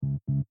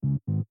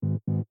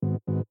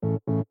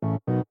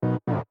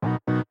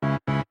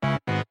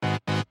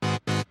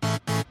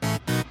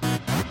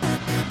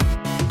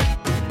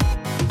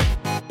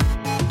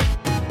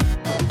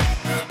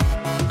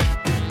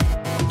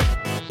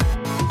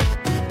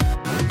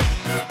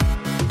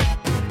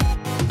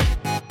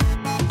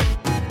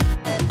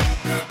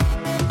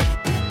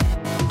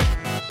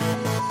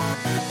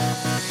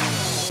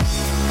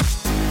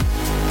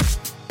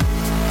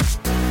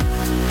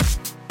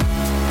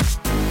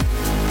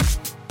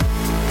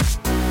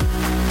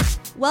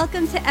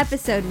Welcome to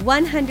episode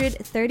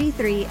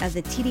 133 of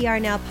the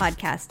TDR Now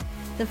podcast,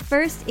 the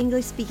first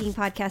English-speaking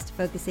podcast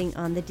focusing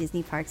on the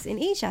Disney parks in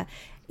Asia,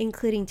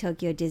 including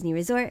Tokyo Disney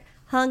Resort,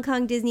 Hong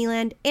Kong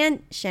Disneyland,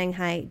 and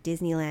Shanghai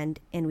Disneyland.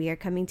 And we are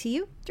coming to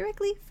you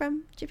directly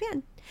from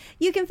Japan.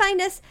 You can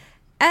find us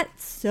at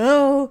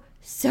so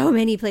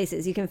many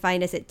places. You can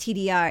find us at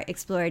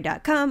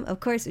tdrexplorer.com,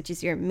 of course, which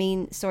is your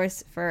main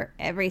source for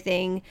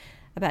everything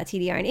about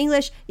TDR in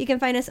English. You can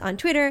find us on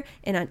Twitter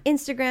and on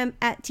Instagram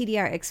at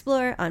TDR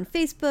Explorer, on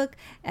Facebook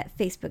at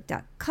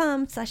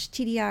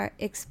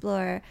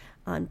facebook.com/TDR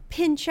on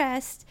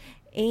Pinterest,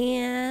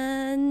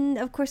 and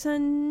of course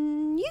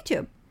on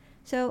YouTube.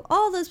 So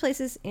all those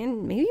places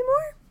and maybe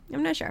more.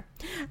 I'm not sure.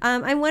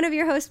 I'm one of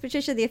your hosts,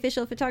 Patricia, the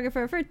official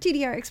photographer for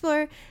TDR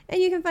Explorer,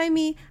 and you can find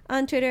me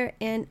on Twitter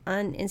and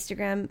on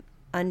Instagram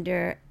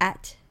under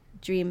at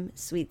Dream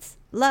Sweets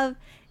Love.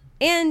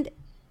 And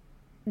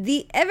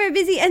the ever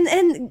busy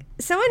and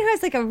someone who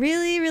has like a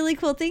really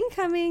cool thing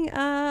coming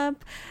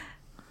up,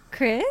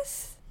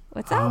 Chris,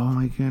 what's up? Oh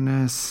my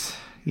goodness,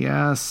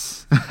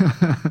 yes.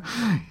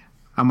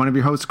 I'm one of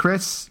your hosts,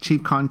 Chris,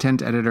 chief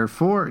content editor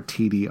for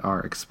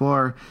TDR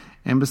Explorer,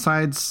 and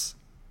besides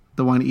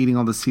the one eating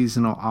all the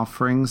seasonal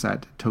offerings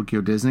at Tokyo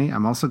Disney,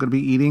 I'm also going to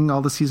be eating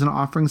all the seasonal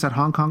offerings at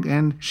Hong Kong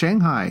and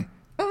Shanghai.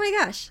 Oh my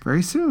gosh,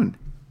 very soon.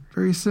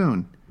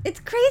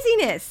 It's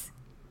craziness.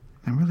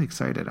 I'm really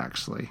excited,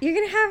 actually. You're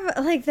going to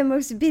have, like, the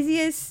most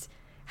busiest...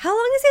 How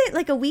long is it?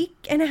 Like a week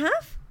and a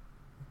half?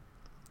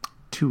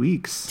 2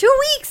 weeks. 2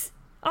 weeks!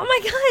 Oh, my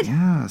God.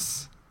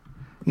 Yes.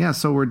 Yeah,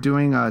 so we're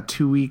doing a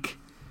 2-week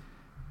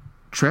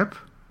trip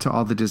to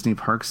all the Disney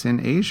parks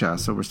in Asia.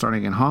 So we're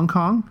starting in Hong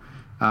Kong.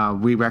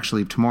 We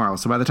actually leave tomorrow.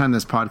 So by the time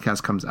this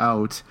podcast comes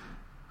out,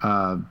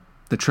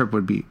 the trip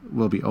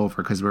will be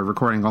over because we're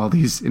recording all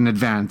these in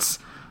advance,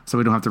 so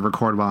we don't have to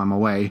record while I'm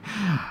away.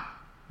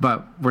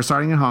 But we're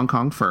starting in Hong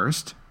Kong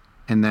first,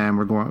 and then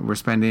we're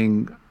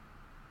spending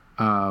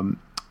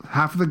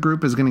half of the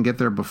group is going to get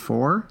there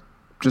before,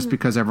 just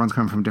because everyone's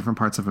coming from different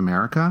parts of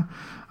America.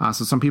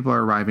 So some people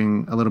are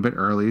arriving a little bit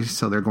early,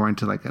 so they're going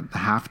to like a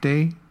half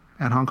day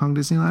at Hong Kong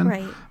Disneyland.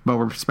 Right. But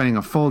we're spending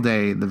a full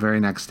day the very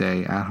next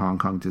day at Hong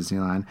Kong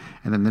Disneyland,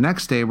 and then the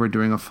next day we're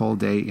doing a full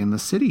day in the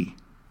city.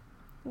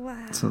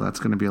 Wow! So that's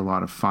going to be a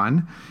lot of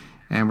fun.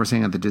 And we're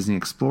staying at the Disney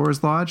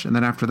Explorers Lodge. And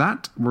then after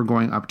that, we're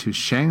going up to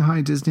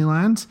Shanghai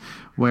Disneyland,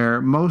 where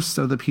most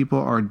of the people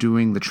are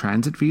doing the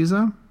transit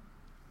visa.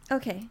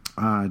 Okay.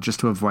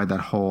 Just to avoid that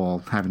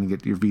whole having to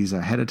get your visa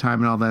ahead of time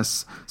and all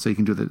this. So you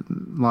can do a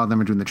lot of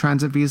them are doing the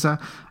transit visa.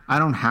 I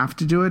don't have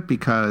to do it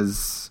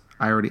because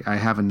I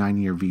have a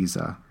 9-year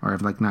visa, or I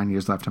have like 9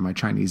 years left on my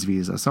Chinese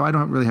visa. So I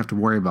don't really have to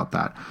worry about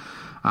that.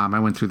 I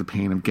went through the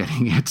pain of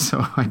getting it,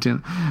 so I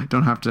don't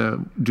have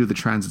to do the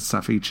transit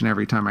stuff each and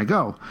every time I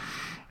go.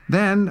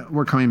 Then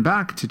we're coming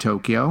back to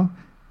Tokyo,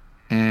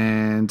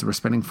 and we're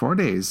spending 4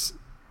 days.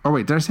 Oh,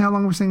 wait, did I say how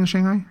long we're staying in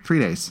Shanghai? 3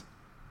 days.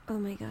 Oh,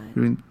 my God.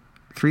 We're doing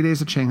 3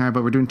 days at Shanghai,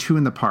 but we're doing 2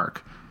 in the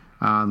park.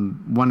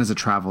 One is a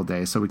travel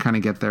day, so we kind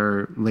of get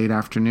there late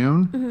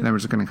afternoon, and then we're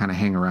just going to kind of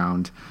hang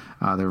around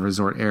the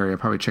resort area,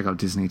 probably check out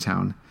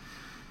Disneytown.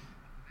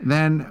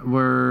 Then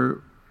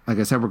like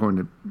I said,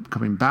 we're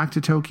coming back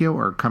to Tokyo,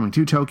 or coming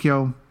to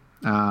Tokyo,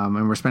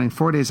 and we're spending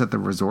 4 days at the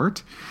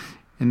resort.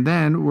 And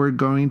then we're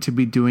going to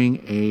be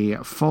doing a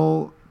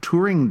full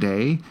touring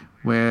day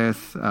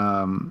with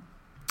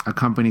a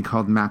company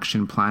called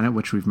Maxion Planet,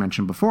 which we've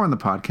mentioned before on the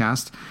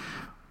podcast,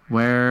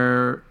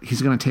 where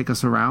he's going to take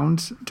us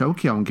around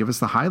Tokyo and give us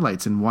the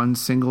highlights in one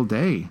single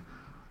day.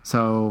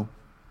 So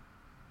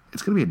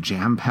it's going to be a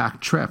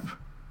jam-packed trip.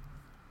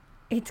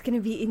 It's going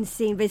to be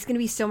insane, but it's going to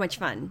be so much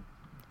fun.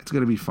 It's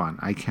going to be fun.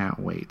 I can't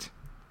wait.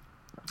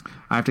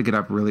 I have to get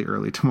up really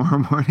early tomorrow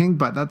morning,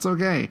 but that's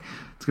okay.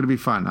 It's going to be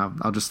fun.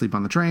 I'll just sleep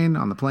on the train,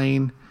 on the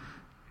plane,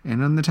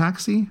 and on the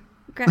taxi.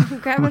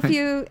 Grab a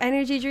few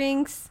energy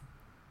drinks.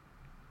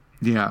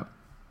 Yeah.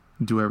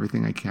 Do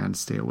everything I can to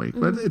stay awake.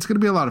 But it's going to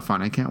be a lot of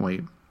fun. I can't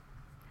wait.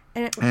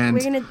 And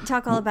we're going to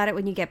talk all about it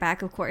when you get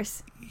back, of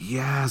course.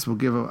 Yes. I'll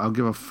give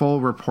a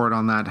full report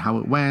on that, how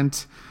it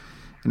went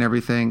and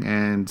everything.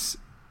 And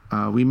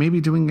we may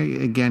be doing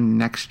it again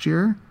next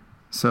year.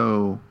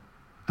 So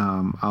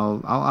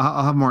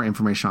I'll have more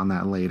information on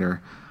that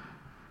later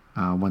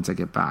once I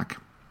get back.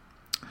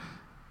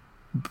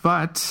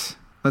 But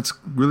let's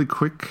really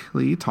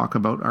quickly talk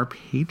about our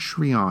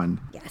Patreon.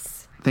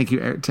 Yes. Thank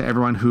you to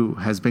everyone who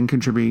has been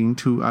contributing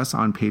to us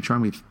on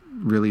Patreon. We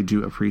really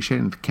do appreciate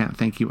it and can't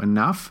thank you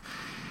enough.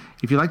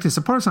 If you'd like to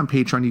support us on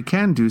Patreon, you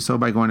can do so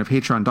by going to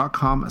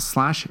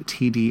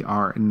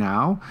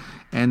patreon.com/TDRnow.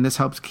 And this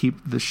helps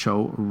keep the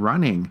show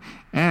running.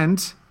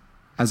 And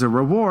as a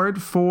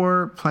reward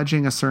for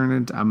pledging a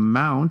certain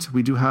amount,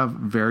 we do have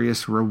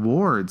various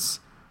rewards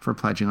for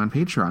pledging on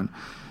Patreon.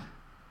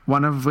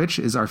 One of which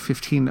is our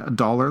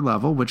 $15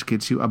 level, which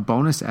gets you a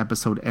bonus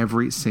episode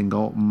every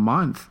single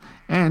month.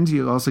 And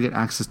you also get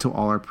access to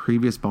all our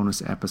previous bonus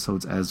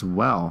episodes as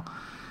well.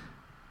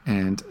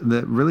 And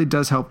that really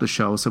does help the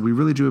show, so we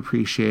really do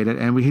appreciate it.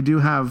 And we do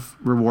have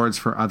rewards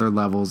for other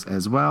levels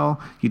as well.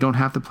 You don't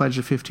have to pledge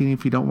a $15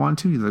 if you don't want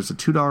to. There's a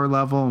 $2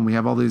 level, and we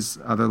have all these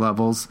other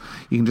levels.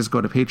 You can just go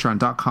to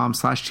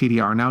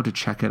patreon.com/TDR now to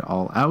check it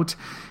all out.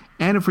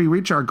 And if we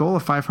reach our goal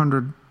of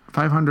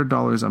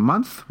 $500 a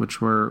month,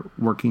 which we're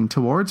working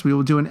towards, we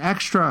will do an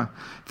extra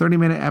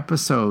 30-minute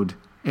episode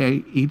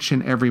each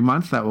and every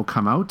month that will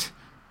come out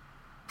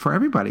for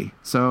everybody.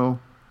 So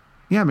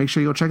yeah, make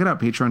sure you'll check it out.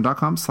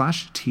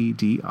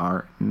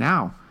 Patreon.com/TDR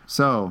now.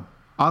 So,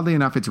 oddly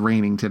enough, it's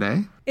raining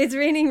today. It's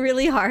raining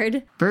really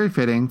hard. Very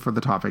fitting for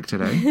the topic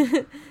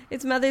today.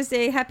 It's Mother's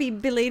Day. Happy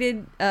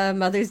belated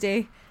Mother's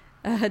Day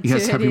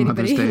yes, to happy anybody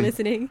Mother's Day.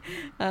 listening.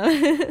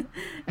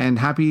 And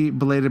happy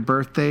belated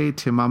birthday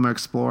to Mama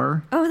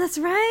Explorer. Oh, that's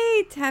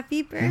right.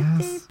 Happy birthday,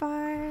 Yes.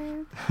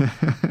 Barb.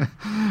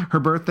 Her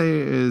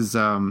birthday is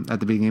at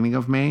the beginning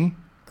of May.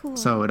 Cool.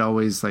 So it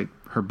always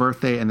her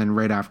birthday and then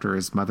right after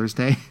is Mother's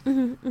Day.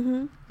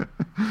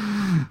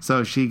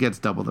 So she gets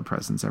double the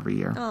presents every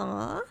year.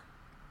 Aw.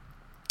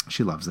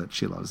 She loves it.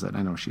 She loves it.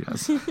 I know she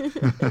does.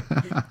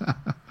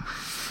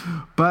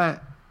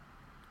 But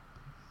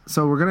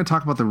so we're going to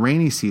talk about the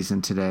rainy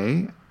season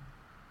today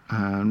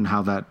and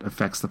how that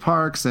affects the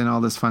parks and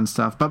all this fun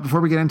stuff. But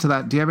before we get into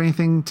that, do you have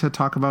anything to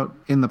talk about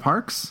in the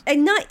parks?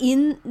 And not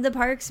in the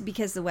parks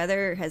because the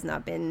weather has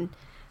not been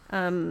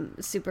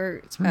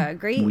super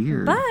great.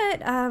 Weird.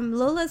 But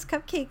Lola's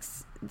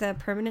Cupcakes, the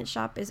permanent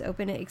shop, is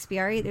open at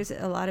Expiari. There's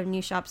a lot of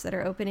new shops that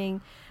are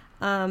opening.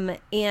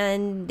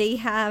 And they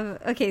have,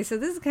 okay, so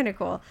this is kind of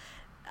cool.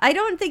 I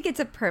don't think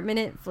it's a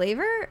permanent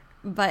flavor,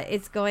 but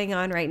it's going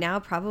on right now,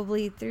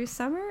 probably through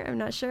summer. I'm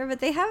not sure. But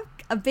they have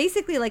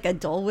basically like a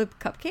Dole Whip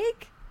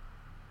cupcake.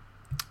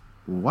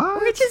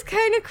 What? Which is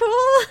kind of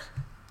cool.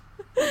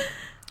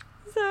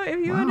 So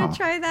if you want to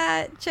try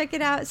that, check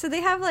it out. So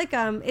they have like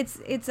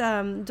it's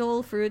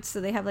Dole fruits.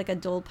 So they have like a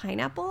Dole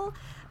pineapple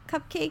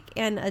cupcake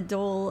and a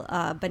Dole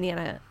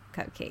banana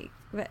cupcake.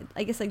 But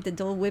I guess like the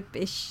Dole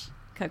Whip-ish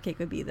cupcake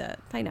would be the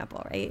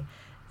pineapple, right?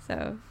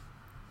 So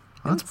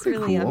that's it's pretty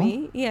really cool.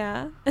 yummy.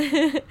 Yeah.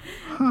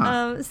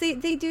 Huh. So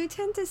they do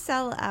tend to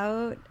sell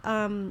out.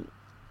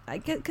 I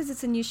guess because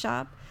it's a new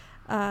shop.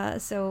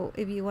 So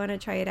if you want to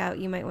try it out,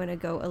 you might want to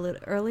go a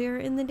little earlier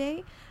in the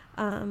day,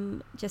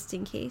 just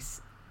in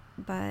case.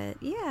 But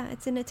yeah,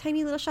 it's in a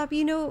tiny little shop.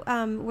 You know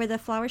where the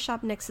flower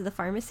shop next to the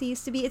pharmacy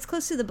used to be? It's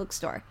close to the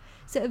bookstore.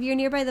 So if you're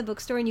nearby the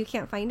bookstore and you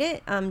can't find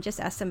it, just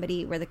ask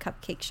somebody where the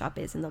cupcake shop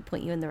is and they'll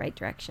point you in the right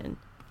direction.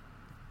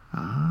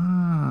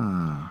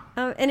 Ah.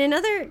 And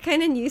another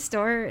kind of new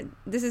store,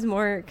 this is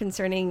more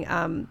concerning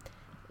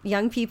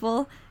young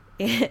people.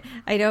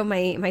 I know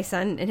my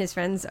son and his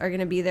friends are going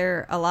to be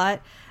there a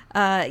lot.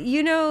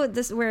 You know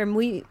this where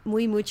Muy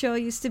Mucho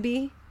used to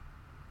be?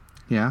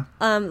 Yeah.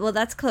 Well,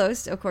 that's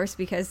closed, of course,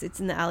 because it's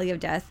in the Alley of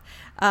Death.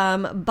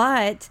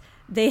 But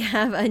they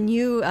have a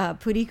new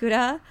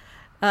Purikura,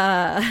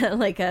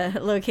 like a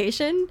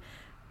location.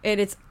 And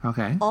it's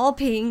all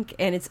pink,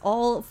 and it's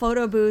all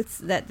photo booths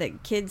that the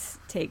kids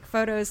take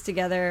photos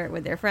together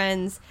with their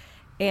friends.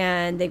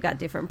 And they've got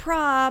different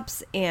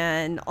props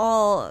and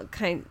all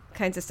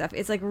kinds of stuff.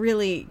 It's like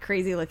really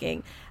crazy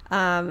looking.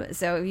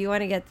 So if you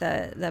want to get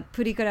the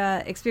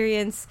Purikura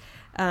experience,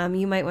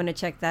 you might want to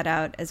check that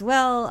out as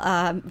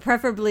well,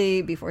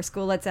 preferably before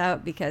school lets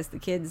out because the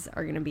kids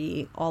are going to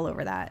be all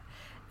over that.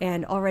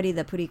 And already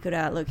the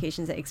Purikura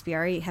locations at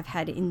Expiari have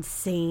had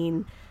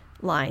insane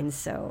lines.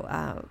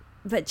 So,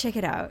 but check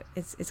it out.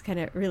 It's kind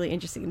of really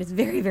interesting, and it's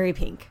very, very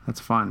pink.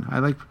 That's fun.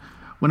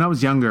 When I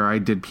was younger, I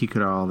did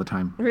Pikura all the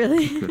time.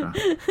 Really?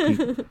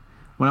 Pikura.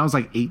 When I was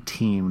like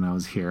 18 when I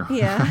was here,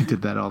 yeah. I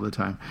did that all the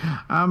time.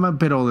 I'm a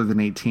bit older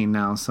than 18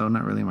 now, so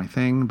not really my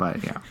thing,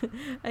 but yeah.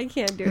 I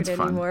can't do it's it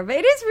fun. anymore, but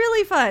it is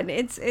really fun.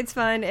 It's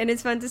fun, and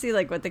it's fun to see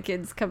like what the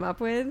kids come up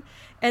with.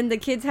 And the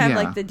kids have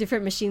like the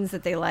different machines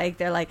that they like.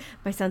 They're like,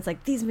 my son's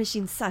like, these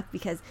machines suck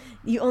because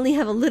you only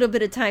have a little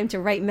bit of time to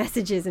write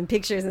messages and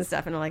pictures and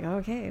stuff. And I'm like,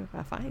 okay,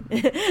 well, fine.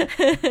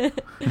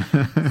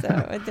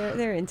 So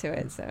they're into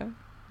it. So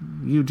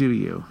you do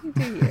you. You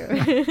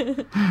do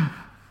you.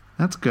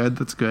 That's good.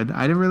 That's good.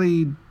 I didn't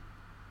really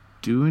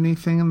do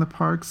anything in the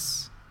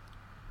parks.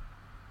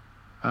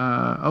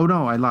 Oh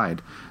no, I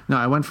lied. No,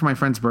 I went for my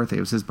friend's birthday. It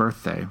was his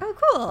birthday. Oh,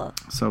 cool.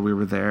 So we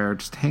were there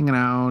just hanging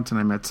out, and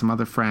I met some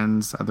other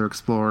friends, other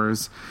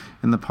explorers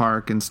in the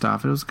park and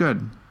stuff. It was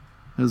good.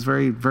 It was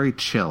very, very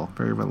chill,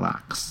 very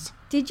relaxed.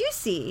 Did you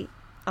see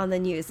on the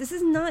news? This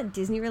is not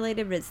Disney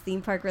related, but it's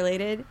theme park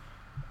related.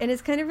 And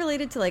it's kind of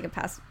related to like a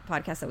past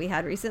podcast that we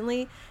had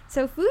recently.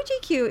 So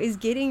Fuji-Q is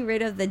getting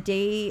rid of the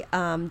day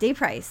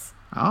price.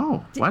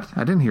 Oh, what?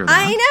 I didn't hear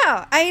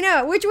that. I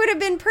know, which would have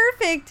been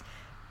perfect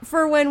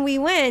for when we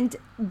went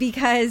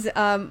because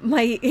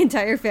my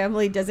entire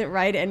family doesn't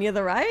ride any of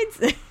the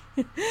rides.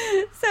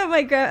 So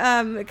my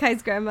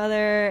Kai's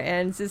grandmother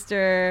and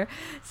sister.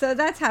 So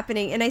that's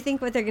happening. And I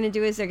think what they're going to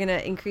do is they're going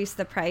to increase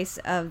the price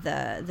of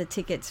the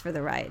tickets for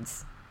the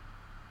rides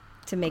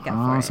to make up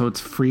for it. So it's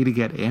free to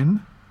get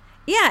in?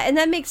 Yeah, and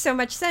that makes so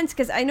much sense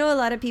because I know a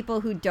lot of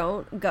people who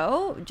don't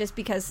go just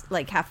because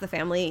like half the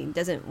family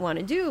doesn't want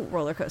to do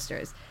roller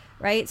coasters,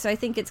 right? So I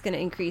think it's going to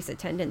increase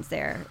attendance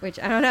there, which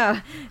I don't know,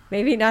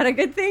 maybe not a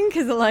good thing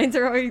because the lines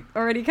are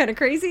already kind of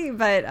crazy,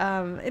 but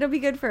it'll be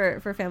good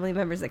for family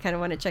members that kind of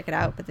want to check it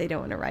out, but they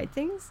don't want to ride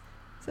things.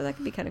 So that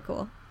could be kind of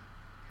cool.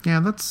 Yeah,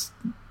 that's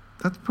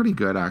pretty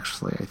good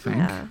actually, I think.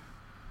 Yeah.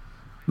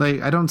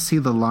 Like, I don't see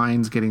the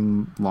lines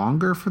getting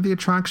longer for the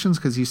attractions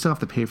because you still have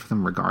to pay for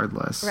them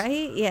regardless.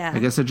 Right? Yeah. I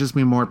guess it'd just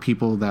be more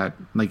people that,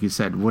 like you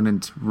said,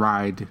 wouldn't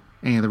ride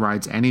any of the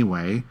rides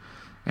anyway.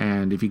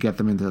 And if you get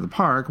them into the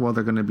park, well,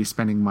 they're going to be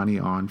spending money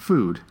on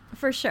food.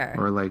 For sure.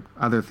 Or, like,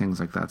 other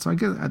things like that. So I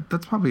guess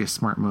that's probably a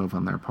smart move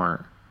on their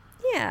part.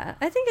 Yeah,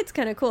 I think it's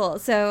kind of cool.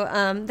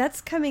 So that's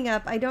coming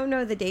up. I don't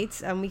know the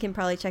dates. We can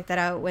probably check that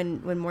out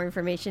when more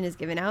information is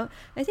given out.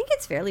 I think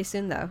it's fairly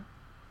soon, though.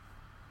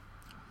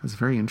 It's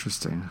very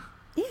interesting.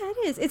 Yeah, it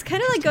is. It's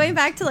kind of like going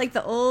back to like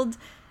the old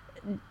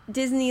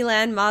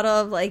Disneyland model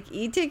of like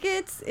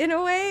e-tickets in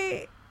a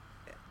way.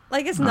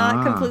 Like it's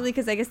not completely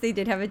because I guess they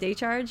did have a day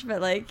charge,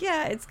 but like,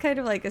 yeah, it's kind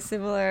of like a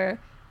similar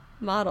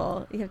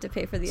model. You have to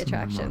pay for the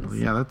attractions. Model.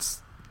 Yeah,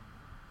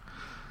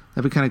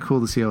 that'd be kind of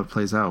cool to see how it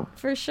plays out.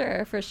 For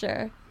sure, for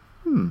sure.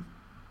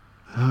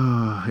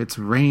 Oh, it's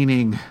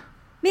raining.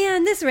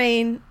 Man, this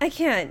rain, I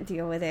can't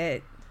deal with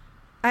it.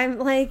 I'm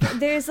like,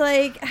 there's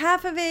like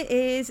half of it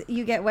is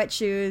you get wet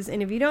shoes.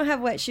 And if you don't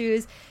have wet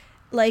shoes,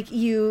 like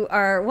you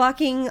are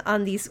walking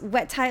on these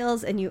wet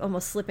tiles and you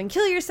almost slip and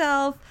kill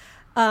yourself.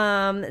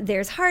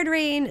 There's hard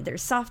rain,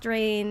 there's soft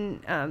rain.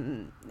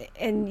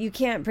 And you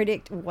can't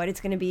predict what it's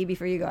going to be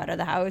before you go out of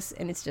the house.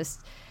 And it's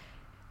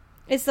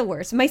the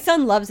worst. My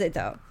son loves it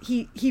though.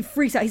 He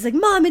freaks out. He's like,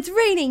 Mom, it's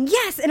raining.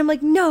 Yes. And I'm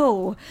like,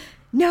 no,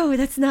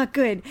 that's not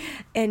good.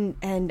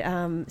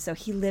 And so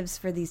he lives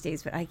for these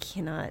days, but I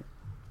cannot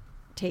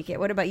take it.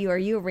 What about you? Are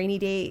you a rainy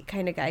day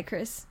kind of guy,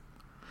 Chris?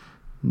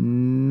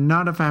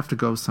 Not if I have to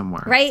go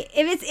somewhere. Right?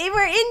 If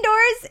we're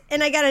indoors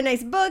and I got a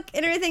nice book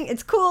and everything,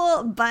 it's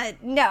cool.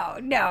 But no,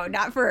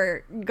 not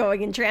for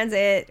going in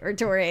transit or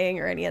touring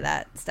or any of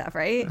that stuff,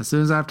 right? As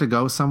soon as I have to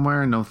go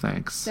somewhere, no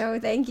thanks. No,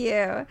 thank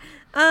you.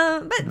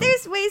 But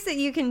there's ways that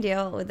you can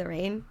deal with the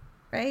rain,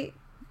 right?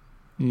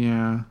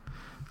 Yeah.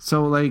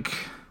 So like,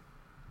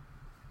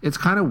 it's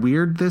kind of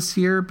weird this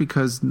year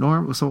because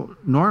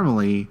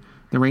normally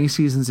the rainy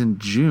season's in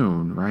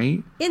June,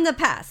 right? In the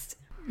past.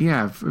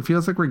 Yeah, it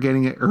feels like we're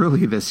getting it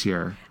early this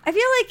year. I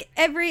feel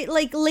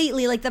like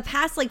lately, like the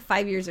past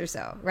 5 years or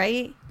so,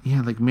 right?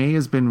 Yeah, like May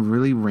has been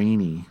really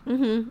rainy.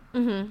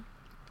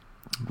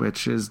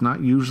 Which is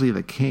not usually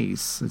the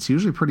case. It's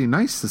usually pretty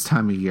nice this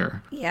time of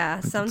year.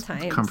 Yeah, like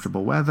sometimes. It's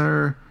comfortable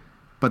weather.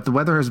 But the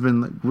weather has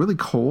been really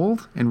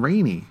cold and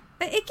rainy.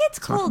 But it gets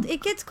cold.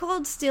 It gets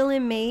cold still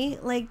in May.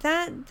 Like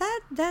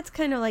that's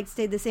kind of like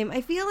stayed the same.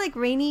 I feel like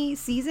rainy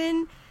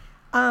season...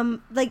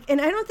 and I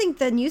don't think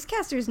the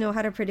newscasters know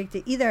how to predict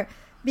it either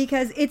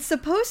because it's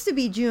supposed to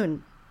be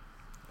June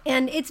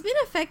and it's been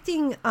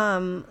affecting,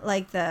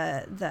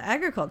 the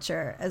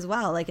agriculture as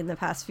well, like in the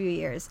past few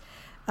years.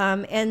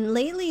 And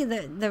lately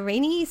the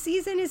rainy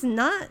season is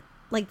not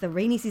like the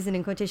rainy season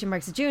in quotation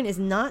marks June is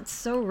not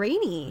so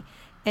rainy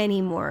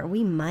anymore.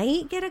 We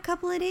might get a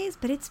couple of days,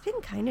 but it's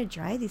been kind of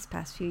dry these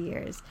past few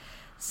years.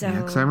 So, yeah,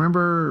 because I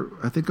remember,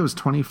 I think it was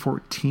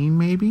 2014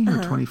 maybe, or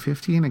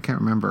 2015, I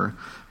can't remember.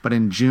 But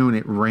in June,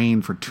 it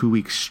rained for 2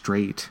 weeks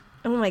straight.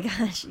 Oh my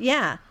gosh,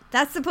 yeah.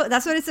 That's what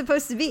it's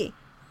supposed to be.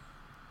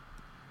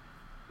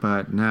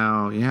 But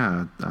now,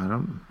 yeah,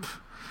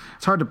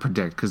 it's hard to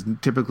predict, because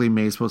typically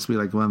May is supposed to be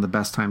like one of the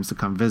best times to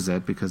come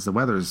visit, because the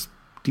weather's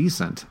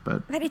decent,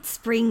 but it's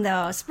spring,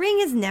 though. Spring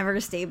is never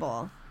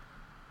stable.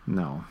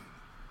 No.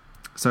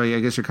 So yeah, I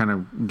guess you're kind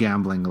of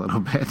gambling a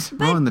little bit,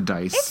 rolling the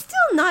dice. It's still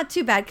not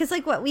too bad because,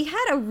 we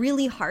had a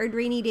really hard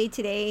rainy day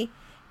today,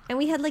 and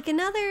we had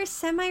another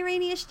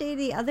semi-rainy-ish day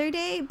the other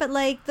day. But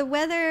the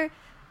weather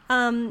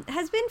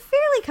has been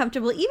fairly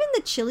comfortable. Even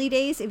the chilly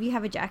days, if you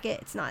have a jacket,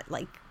 it's not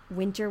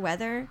winter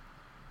weather,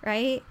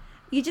 right?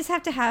 You just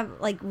have to have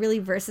really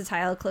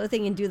versatile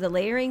clothing and do the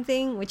layering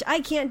thing, which I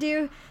can't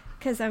do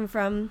because I'm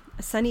from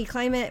a sunny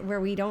climate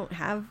where we don't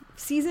have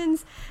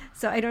seasons.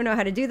 So I don't know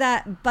how to do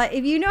that. But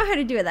if you know how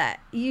to do that,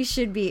 you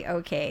should be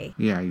okay.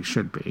 Yeah, you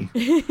should be.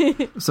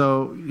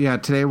 So, yeah,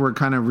 today we're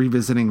kind of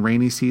revisiting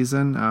rainy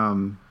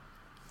season,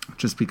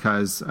 just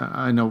because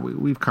I know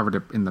we've covered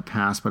it in the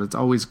past, but it's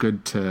always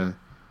good to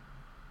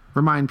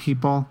remind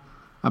people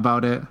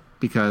about it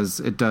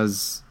because it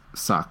does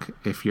suck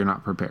if you're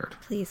not prepared.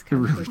 Please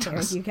come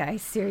prepared, you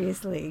guys,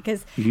 seriously,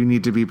 because you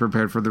need to be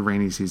prepared for the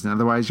rainy season.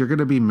 Otherwise, you're going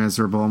to be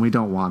miserable, and we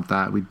don't want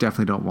that. We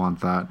definitely don't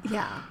want that.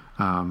 Yeah.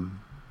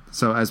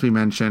 So as we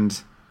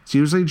mentioned, it's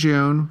usually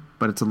June,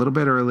 but it's a little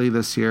bit early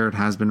this year. It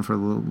has been for a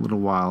little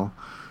while,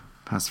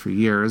 past few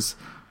years.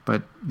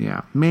 But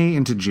yeah, May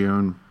into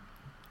June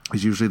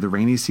is usually the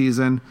rainy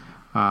season.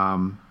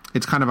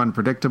 It's kind of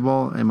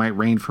unpredictable. It might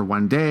rain for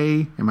one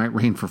day. It might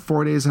rain for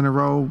 4 days in a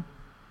row.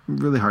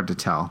 Really hard to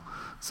tell.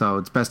 So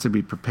it's best to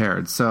be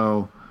prepared.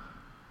 So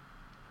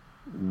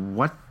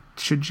what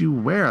should you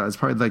wear? That's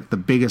probably like the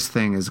biggest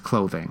thing is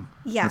clothing.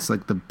 Yeah. That's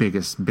like the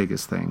biggest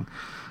thing.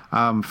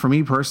 For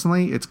me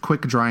personally, it's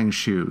quick drying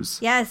shoes.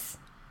 Yes.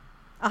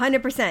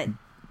 100%.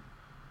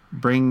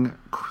 Bring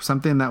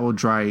something that will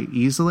dry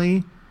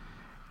easily.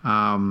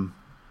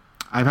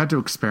 I've had to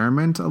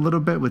experiment a little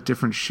bit with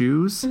different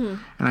shoes, and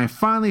I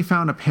finally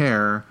found a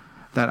pair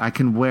that I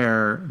can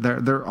wear.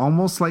 They're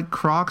almost like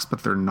Crocs,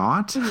 but they're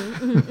not.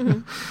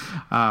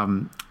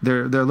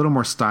 They're a little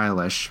more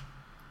stylish,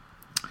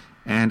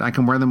 and I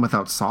can wear them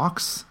without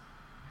socks,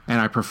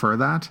 and I prefer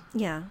that.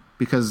 Yeah.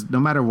 Because no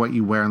matter what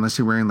you wear, unless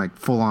you're wearing like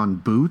full-on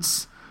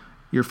boots,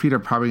 your feet are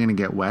probably going to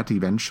get wet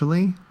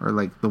eventually, or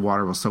like the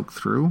water will soak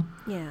through.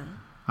 Yeah.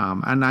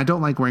 And I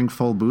don't like wearing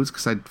full boots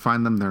because I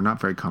find they're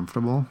not very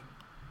comfortable,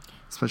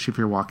 especially if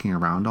you're walking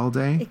around all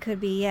day. It could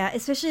be, yeah.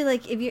 Especially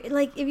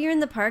if you're in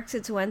the parks,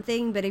 it's one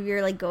thing, but if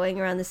you're like going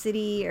around the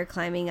city or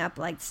climbing up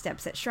like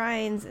steps at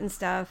shrines and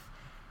stuff,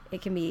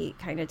 it can be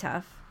kind of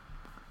tough.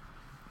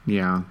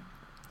 Yeah.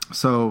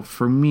 So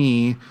for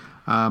me,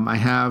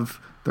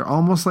 they're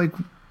almost like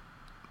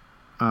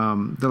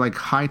they're like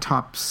high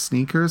top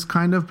sneakers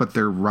kind of, but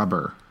they're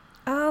rubber.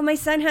 Oh, my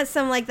son has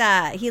some like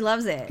that. He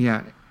loves it.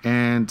 Yeah.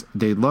 And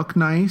they look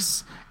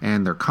nice,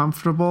 and they're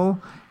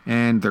comfortable,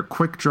 and they're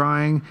quick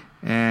drying,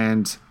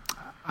 and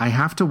I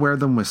have to wear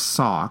them with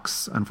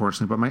socks,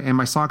 unfortunately. But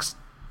my socks,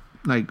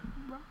 like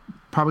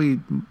probably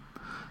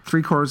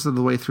 3/4 of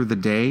the way through the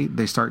day,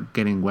 they start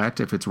getting wet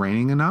if it's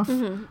raining enough.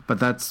 But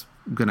that's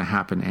gonna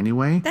happen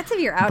anyway. That's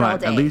if you're out all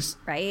day, at least,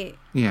 right?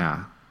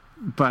 Yeah,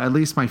 but at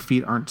least my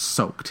feet aren't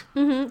soaked.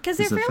 Because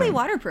they're fairly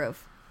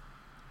waterproof.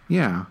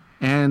 Yeah,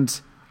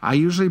 and I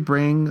usually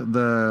bring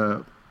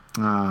the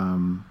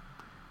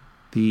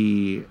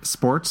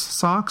sports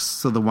socks,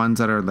 so the ones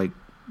that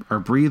are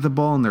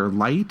breathable and they're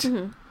light.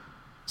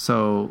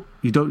 So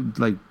you don't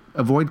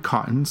avoid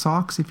cotton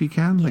socks if you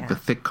can, like the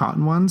thick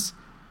cotton ones,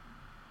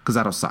 because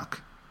that'll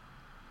suck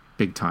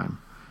big time.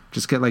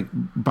 Just get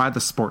buy the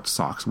sports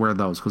socks, wear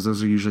those because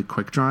those are usually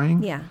quick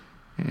drying. Yeah,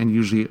 and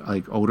usually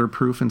odor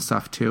proof and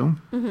stuff too.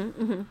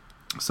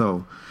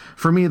 So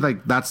for me,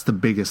 that's the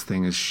biggest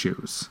thing is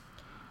shoes.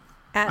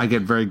 I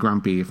get very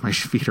grumpy if my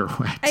feet are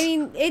wet. I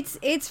mean,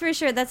 it's for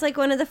sure. That's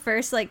one of the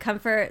first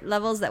comfort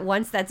levels that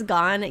once that's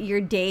gone, your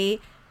day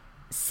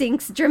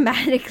sinks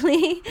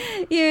dramatically,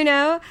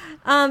 yeah,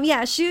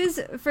 shoes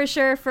for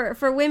sure.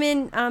 For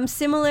women,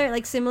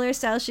 similar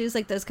style shoes,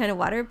 like those kind of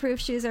waterproof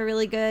shoes are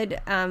really good,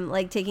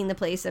 taking the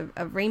place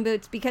of rain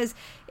boots, because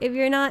if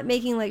you're not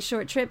making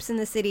short trips in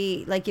the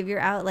city, if you're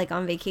out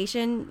on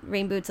vacation,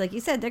 rain boots, like you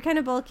said, they're kind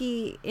of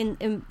bulky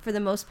in for the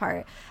most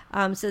part,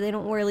 so they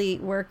don't really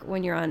work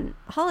when you're on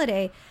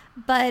holiday.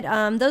 But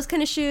those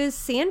kind of shoes,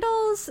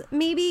 sandals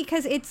maybe,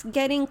 because it's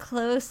getting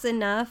close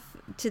enough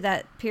to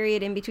that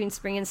period in between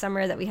spring and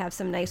summer that we have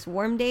some nice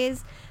warm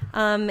days,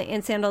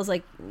 and sandals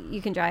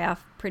you can dry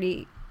off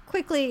pretty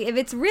quickly. If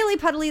it's really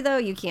puddly though,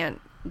 you can't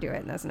do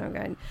it. That's no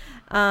good.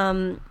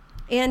 And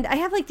I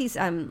have these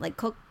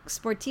Coq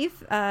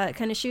Sportif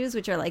kind of shoes,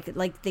 which are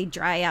like they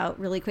dry out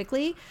really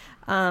quickly,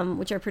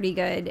 which are pretty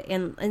good,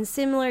 and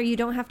similar. You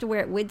don't have to wear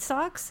it with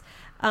socks,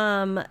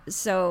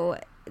 so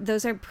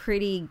those are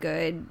pretty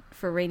good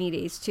for rainy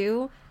days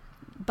too.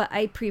 But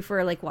I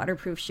prefer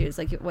waterproof shoes,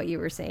 like what you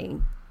were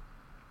saying.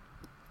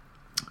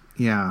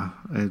 Yeah,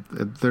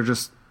 they're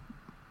just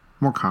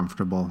more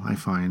comfortable, I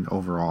find,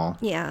 overall.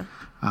 Yeah.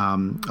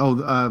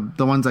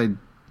 The ones I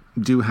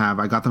do have,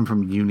 I got them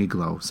from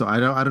Uniqlo. So I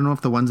don't know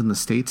if the ones in the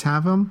States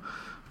have them,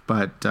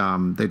 but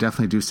they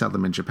definitely do sell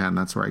them in Japan.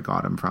 That's where I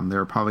got them from. They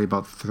were probably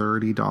about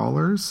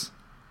 $30.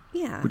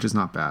 Yeah. Which is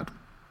not bad.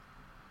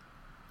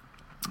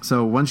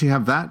 So once you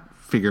have that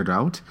figured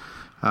out,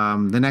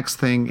 the next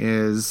thing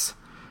is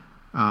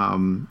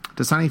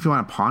deciding if you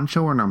want a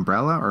poncho or an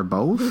umbrella or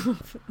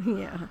both.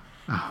 Yeah.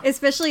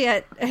 Especially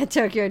at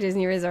Tokyo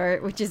Disney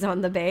Resort, which is on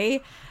the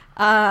bay.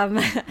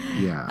 Sometimes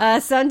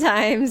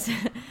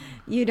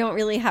you don't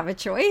really have a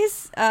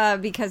choice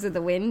because of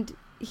the wind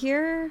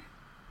here.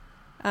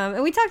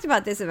 And we talked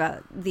about this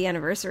about the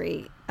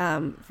anniversary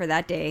for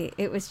that day.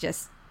 It was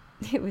just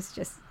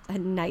a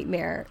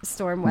nightmare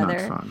storm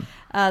weather. Not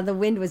fun. The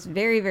wind was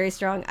very, very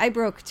strong. I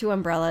broke 2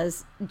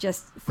 umbrellas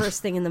just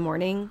first thing in the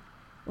morning,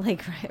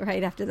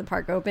 right after the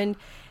park opened.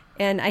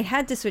 And I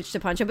had to switch to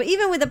poncho. But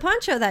even with the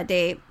poncho that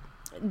day,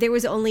 there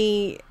was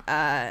only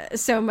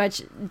so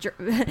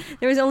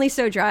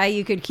dry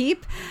you could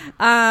keep.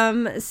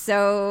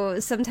 So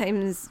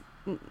sometimes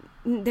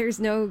there's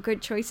no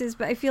good choices,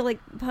 but I feel like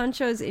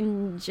ponchos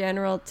in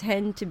general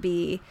tend to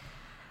be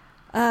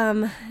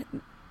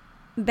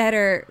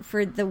better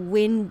for the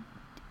wind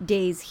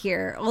days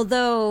here.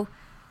 Although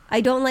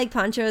I don't like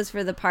ponchos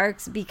for the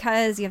parks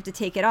because you have to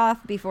take it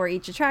off before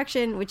each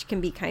attraction, which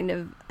can be kind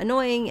of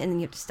annoying, and then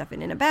you have to stuff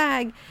it in a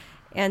bag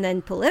and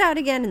then pull it out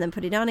again and then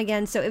put it on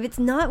again. So if it's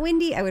not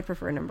windy, I would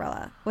prefer an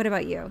umbrella. What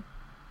about you?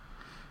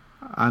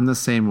 I'm the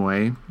same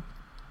way.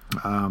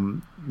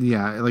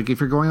 If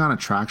you're going on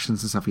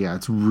attractions and stuff,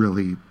 it's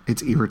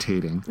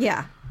irritating.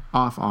 Yeah.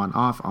 off, on,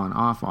 off, on,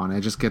 off, on.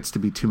 It just gets to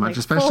be too much, Like,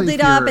 especially fold if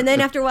it up, you're- and then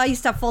if- after a while you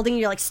stop folding, and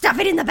you're like, stuff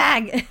it in the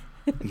bag.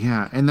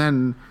 Yeah, and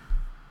then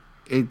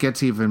it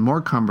gets even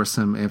more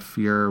cumbersome if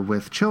you're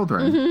with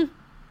children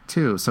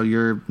too. So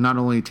you're not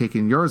only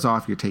taking yours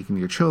off, you're taking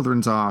your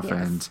children's off, Yes.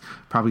 and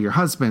probably your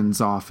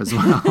husband's off as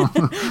well.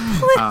 Pull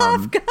it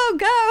off,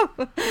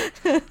 go.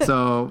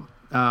 So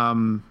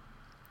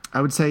I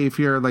would say if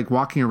you're like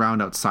walking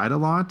around outside a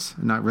lot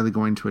and not really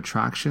going to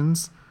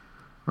attractions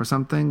or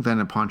something, then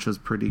a poncho's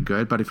pretty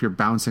good. But if you're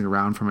bouncing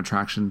around from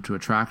attraction to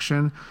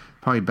attraction,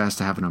 probably best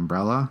to have an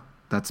umbrella.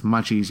 That's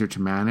much easier to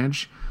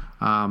manage.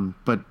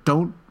 But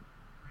don't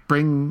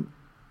bring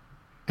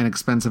an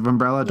expensive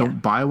umbrella. Yeah.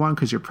 Don't buy one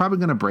because you're probably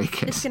going to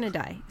break it. It's gonna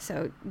die,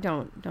 so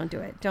don't do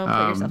it. Don't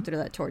put yourself through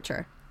that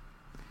torture.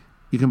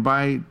 You can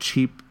buy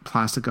cheap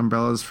plastic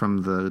umbrellas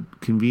from the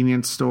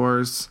convenience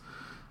stores.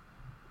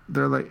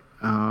 They're like,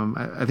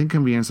 I think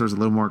convenience stores are a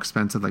little more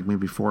expensive, like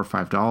maybe $4 or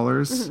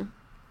 $5.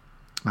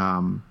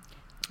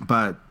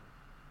 But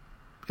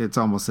it's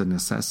almost a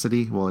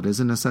necessity. Well, it is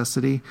a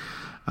necessity.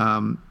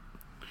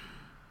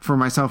 For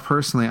myself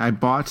personally, I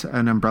bought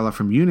an umbrella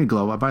from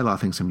Uniqlo. I buy a lot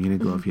of things from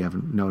Uniqlo if you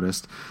haven't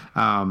noticed.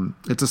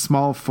 It's a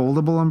small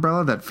foldable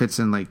umbrella that fits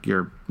in like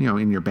your,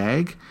 in your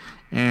bag,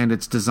 and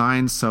it's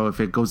designed so if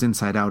it goes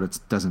inside out, it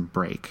doesn't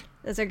break.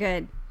 Those are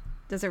good.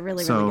 Those are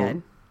really So, really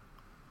good.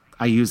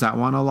 I use that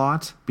one a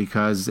lot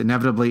because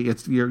inevitably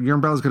it's your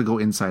umbrella is going to go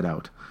inside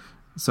out.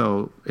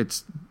 So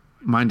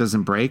mine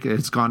doesn't break.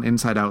 It's gone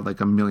inside out like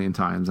a million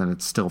times and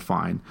it's still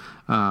fine.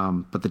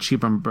 But the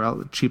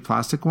cheap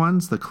plastic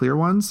ones, the clear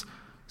ones,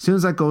 as soon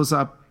as that goes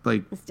up,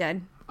 like It's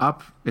dead.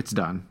 up, it's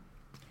done.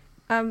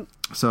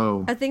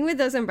 So A thing with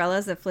those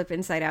umbrellas that flip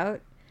inside out,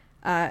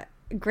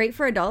 great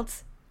for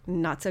adults,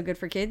 not so good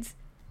for kids,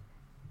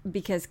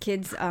 because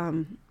kids,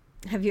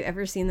 have you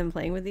ever seen them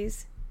playing with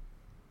these?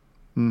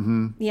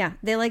 Mm-hmm. Yeah,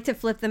 they like to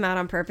flip them out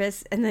on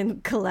purpose and then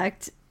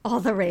collect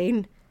all the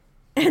rain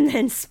and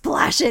then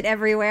splash it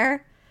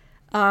everywhere.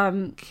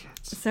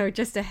 So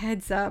just a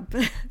heads up,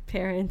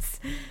 parents,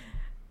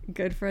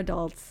 good for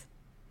adults.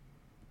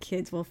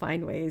 Kids will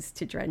find ways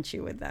to drench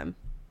you with them.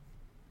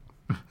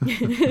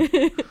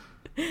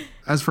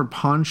 as for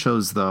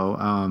ponchos, though,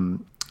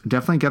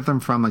 definitely get them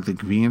from like the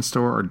convenience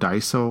store or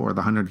Daiso or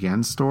the 100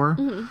 yen store,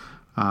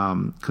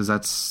 because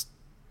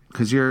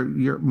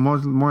you're more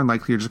than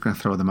likely you're just going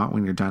to throw them out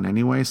when you're done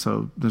anyway.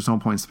 So there's no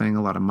point spending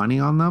a lot of money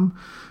on them.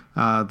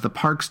 The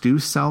parks do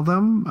sell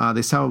them.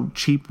 They sell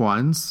cheap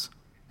ones,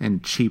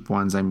 and cheap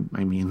ones I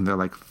mean they're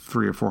like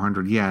 300 or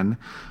 400 yen,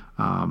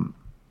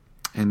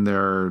 and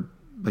they're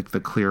like the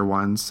clear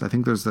ones. I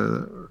think there's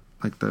the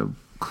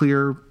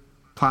clear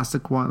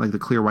plastic one, like the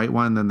clear white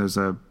one. Then there's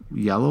a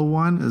yellow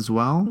one as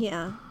well.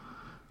 Yeah.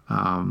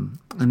 And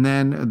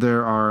then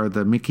there are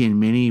the Mickey and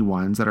Minnie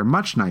ones that are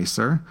much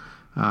nicer,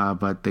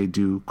 but they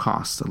do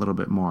cost a little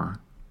bit more.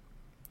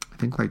 I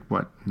think like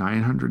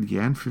 900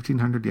 yen,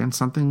 1500 yen,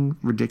 something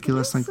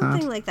ridiculous like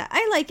Something that. like that.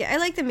 I like it. I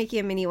like the Mickey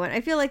and Minnie one.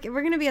 I feel like if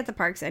we're gonna be at the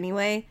parks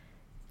anyway,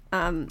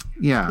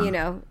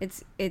 Yeah.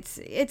 it's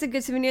a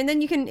good souvenir. And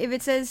then you can, if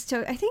it says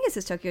I think it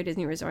says Tokyo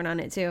Disney Resort on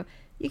it too,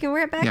 you can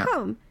wear it back Yeah.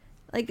 home.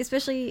 Like,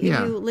 especially if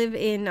Yeah. you live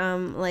in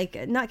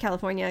like not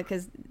California,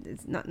 because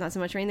it's not so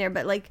much rain there,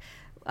 but like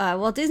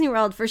Walt Disney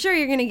World, for sure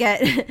you're gonna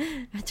get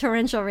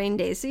torrential rain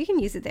days, so you can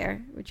use it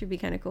there, which would be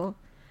kind of cool.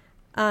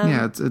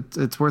 Yeah,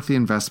 it's worth the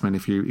investment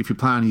if you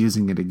plan on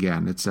using it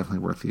again. It's definitely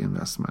worth the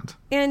investment.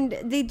 And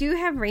they do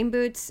have rain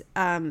boots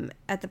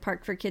at the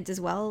park for kids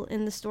as well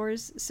in the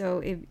stores.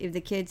 So if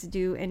the kids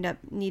do end up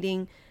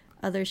needing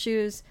other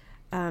shoes,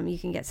 you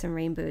can get some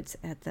rain boots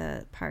at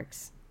the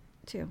parks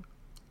too.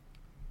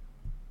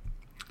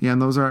 Yeah,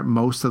 and those are at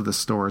most of the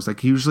stores.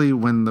 Like usually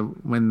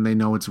when they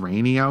know it's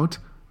rainy out,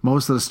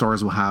 most of the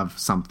stores will have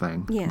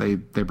something. Yeah. They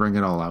bring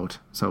it all out.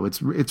 So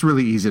it's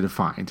really easy to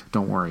find.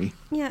 Don't worry.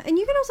 Yeah, and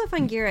you can also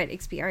find gear at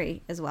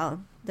Expiari as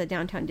well, the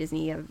Downtown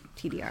Disney of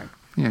TDR.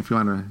 Yeah, if you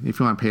want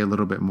to pay a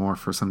little bit more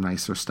for some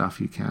nicer stuff,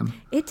 you can.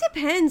 It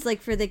depends.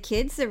 Like for the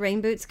kids, the rain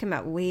boots come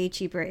out way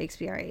cheaper at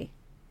Expiari.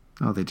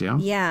 Oh, they do?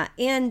 Yeah,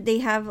 and they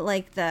have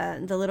like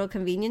the little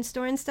convenience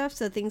store and stuff,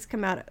 so things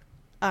come out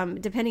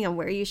depending on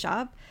where you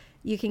shop,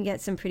 you can get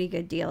some pretty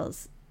good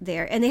deals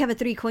there. And they have a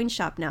 3-coin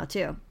shop now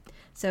too.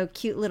 So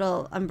cute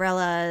little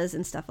umbrellas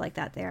and stuff like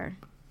that there.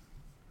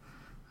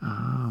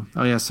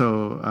 Oh yeah,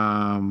 so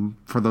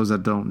for those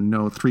that don't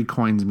know, 3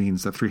 coins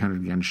means the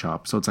 300 yen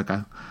shop. So it's like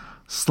a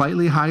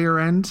slightly higher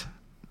end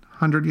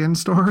 100 yen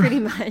store. Pretty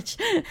much.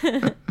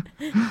 They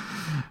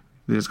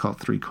just call it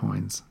 3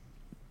 coins.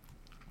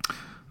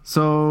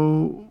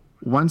 So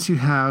once you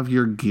have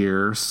your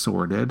gear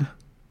sorted,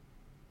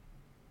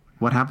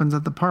 what happens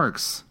at the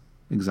parks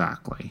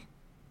exactly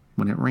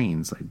when it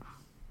rains? Like,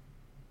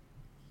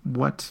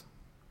 what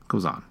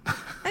goes on?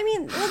 I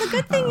mean, well, the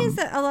good thing is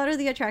that a lot of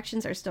the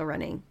attractions are still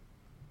running.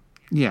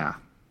 Yeah.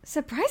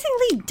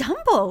 Surprisingly,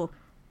 Dumbo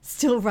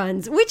still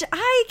runs, which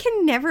I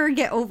can never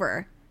get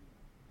over.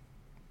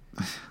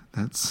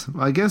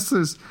 I guess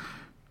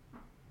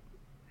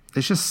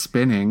it's just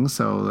spinning,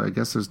 so I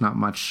guess there's not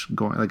much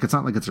going. Like, it's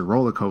not like it's a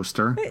roller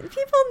coaster. People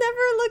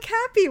never look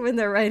happy when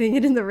they're riding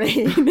it in the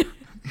rain.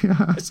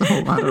 Yeah, so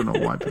I don't know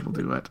why people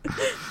do it.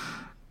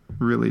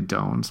 Really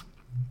don't.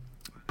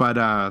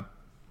 But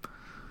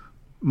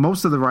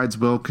most of the rides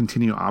will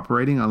continue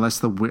operating unless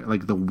the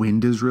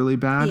wind is really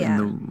bad and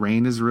the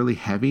rain is really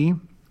heavy.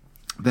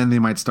 Then they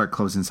might start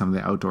closing some of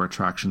the outdoor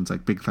attractions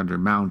like Big Thunder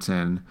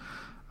Mountain.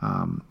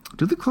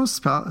 Do they close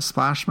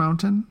Splash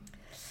Mountain?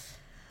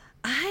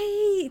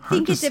 I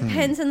think it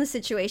depends on the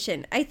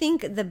situation. I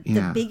think the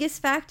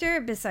biggest factor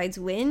besides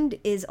wind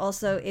is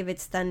also if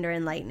it's thunder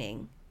and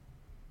lightning.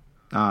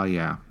 Oh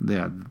yeah,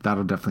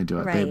 that'll definitely do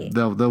it. Right.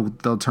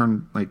 They'll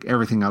turn, like,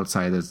 everything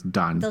outside is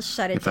done. They'll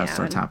shut it if down that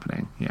starts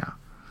happening. Yeah.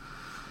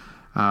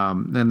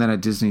 And then at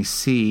Disney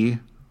Sea,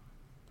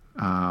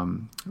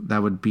 that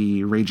would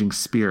be Raging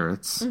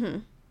Spirits. Mm-hmm.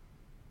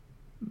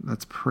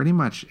 That's pretty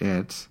much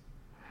it.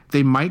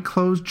 They might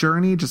close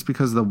Journey just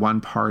because the one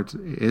part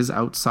is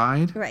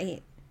outside.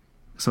 Right.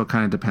 So it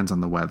kind of depends on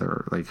the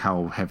weather, like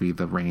how heavy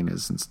the rain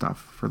is and stuff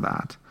for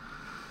that.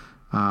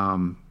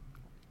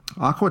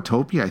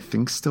 Aquatopia, I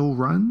think, still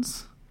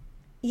runs.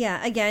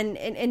 Yeah, again,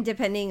 and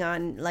depending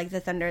on, like, the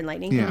thunder and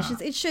lightning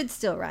conditions, it should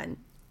still run.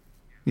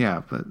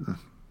 Yeah, but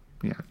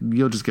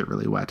you'll just get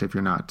really wet if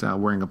you're not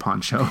wearing a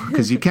poncho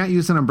because you can't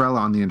use an umbrella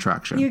on the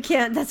attraction. You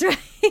can't, that's right.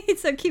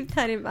 So keep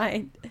that in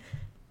mind.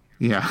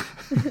 Yeah.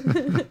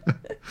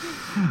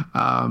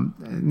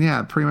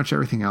 Yeah, pretty much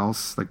everything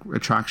else, like,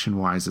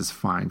 attraction-wise, is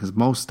fine because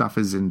most stuff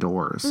is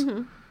indoors.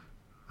 Mm-hmm.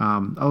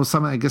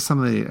 I guess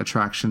some of the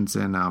attractions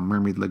in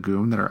Mermaid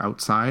Lagoon that are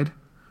outside,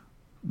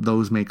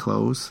 those may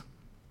close.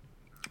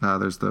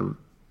 There's the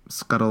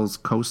Scuttles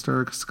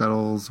coaster,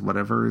 Scuttles,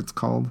 whatever it's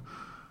called.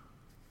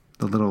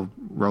 The little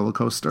roller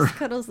coaster.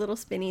 Scuttles little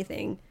spinny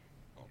thing.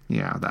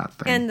 Yeah, that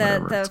thing. And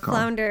the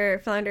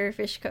flounder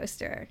fish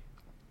coaster.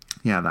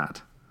 Yeah,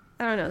 that.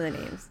 I don't know the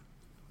names.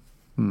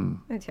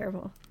 They're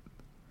terrible.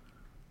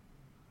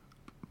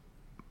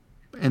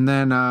 And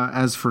then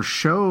as for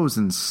shows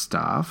and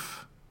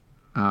stuff,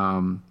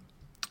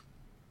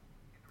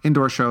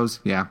 indoor shows,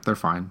 yeah, they're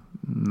fine.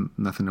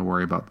 Nothing to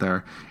worry about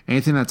there.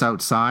 Anything that's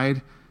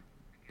outside,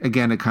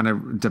 again, it kind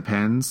of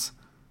depends.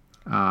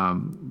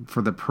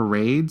 For the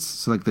parades,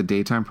 so like the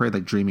daytime parade,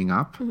 like Dreaming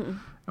Up,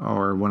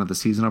 or one of the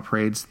seasonal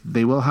parades,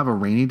 they will have a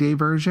rainy day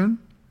version.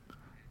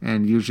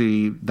 And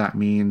usually that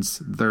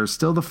means there's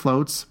still the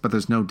floats, but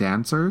there's no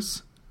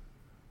dancers.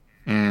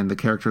 And the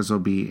characters will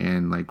be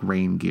in, like,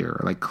 rain gear,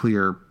 like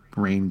clear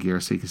rain gear,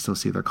 so you can still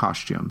see their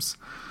costumes.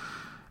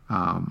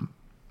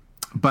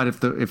 But if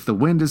the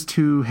wind is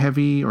too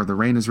heavy, or the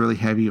rain is really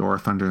heavy, or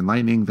thunder and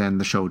lightning, then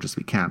the show will just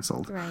be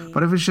canceled. Right.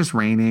 But if it's just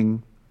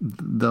raining,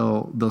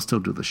 they'll still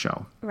do the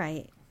show.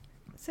 Right.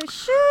 So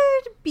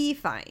should be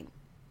fine.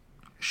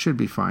 Should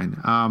be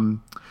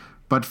fine.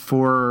 But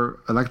for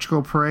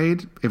Electrical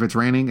Parade, if it's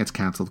raining, it's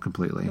canceled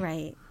completely.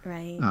 Right.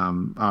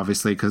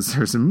 Obviously, because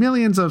there's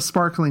millions of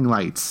sparkling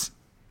lights.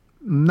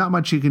 Not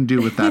much you can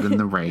do with that in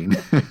the rain.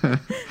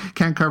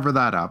 Can't cover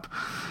that up.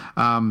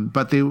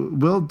 But they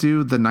will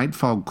do the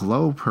Nightfall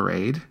Glow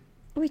Parade.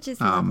 Which is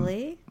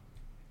lovely.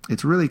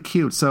 It's really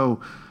cute. So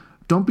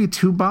don't be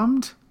too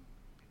bummed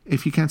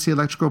if you can't see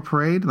Electrical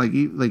Parade.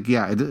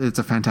 It's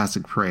a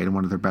fantastic parade and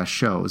one of their best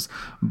shows.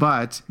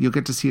 But you'll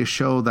get to see a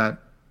show that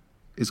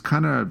is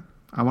kind of,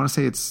 I want to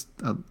say it's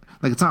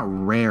not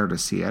rare to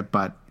see it,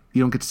 but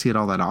you don't get to see it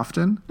all that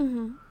often.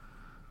 Mm-hmm.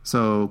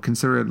 So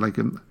consider it like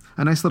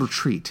a nice little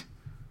treat.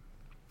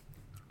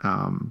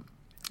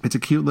 It's a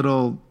cute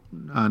little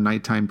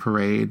nighttime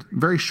parade,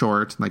 very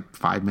short, like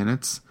 5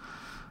 minutes.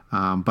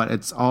 But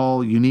it's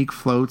all unique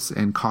floats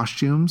and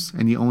costumes,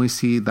 and you only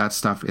see that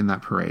stuff in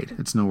that parade.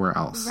 It's nowhere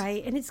else.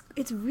 Right, and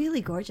it's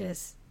really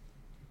gorgeous.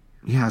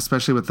 Yeah,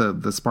 especially with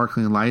the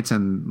sparkling lights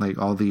and, like,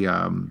 all the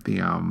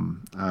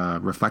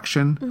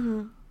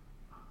reflection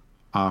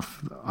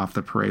off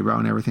the parade route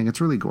and everything.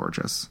 It's really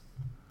gorgeous.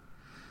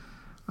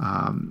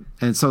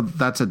 And so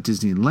that's at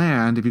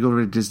Disneyland. If you go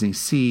to Disney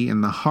Sea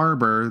in the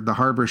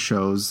harbor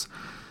shows,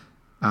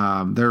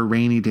 their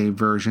rainy day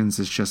versions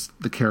is just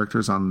the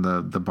characters on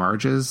the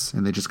barges,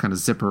 and they just kind of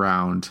zip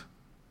around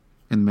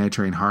in the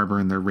Mediterranean harbor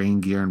in their rain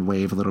gear and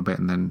wave a little bit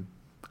and then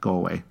go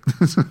away.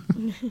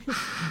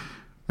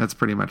 That's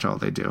pretty much all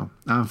they do.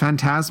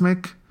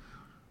 Fantasmic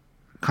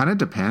kind of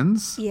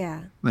depends.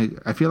 Yeah. Like,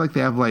 I feel like they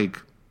have, like,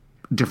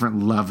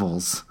 different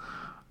levels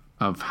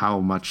of how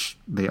much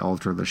they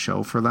alter the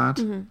show for that.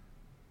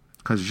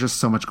 Because there's just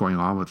so much going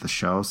on with the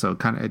show. So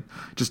it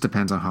just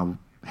depends on how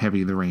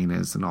heavy the rain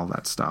is and all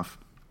that stuff.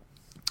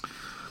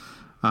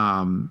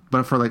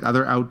 But for, like,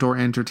 other outdoor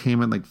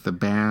entertainment, like the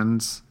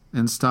bands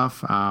and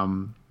stuff,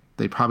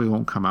 they probably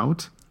won't come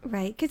out.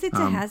 Right, because it's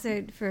a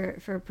hazard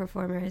for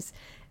performers.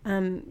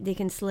 They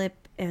can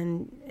slip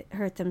and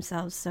hurt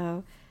themselves,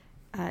 so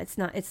it's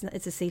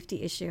a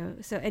safety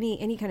issue. So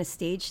any kind of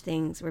stage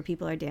things where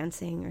people are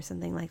dancing or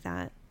something like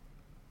that.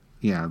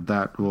 Yeah,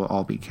 that will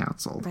all be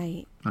canceled.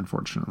 Right.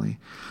 Unfortunately.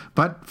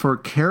 But for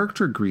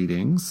character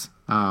greetings,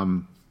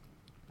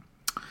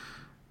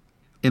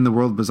 in the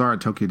World Bazaar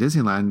at Tokyo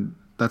Disneyland,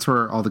 that's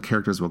where all the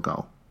characters will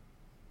go.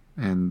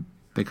 And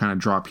they kind of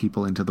draw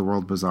people into the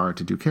World Bazaar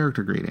to do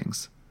character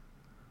greetings.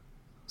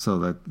 So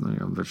that,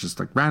 there's just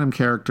like random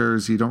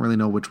characters. You don't really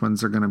know which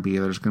ones they're going to be.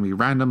 They're just going to be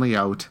randomly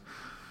out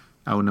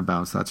and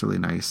about. So that's really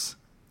nice.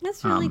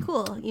 That's really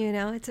cool.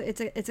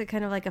 It's a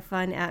kind of like a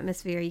fun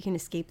atmosphere. You can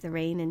escape the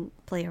rain and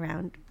play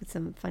around with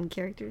some fun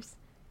characters.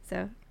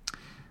 So.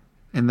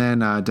 And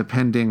then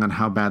depending on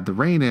how bad the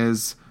rain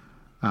is,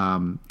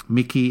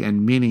 Mickey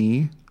and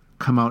Minnie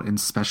come out in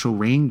special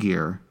rain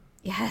gear.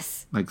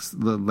 Yes. Like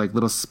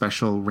little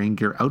special rain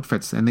gear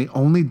outfits. And they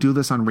only do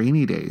this on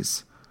rainy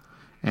days.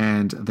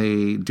 And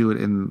they do it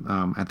in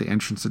at the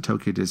entrance to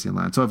Tokyo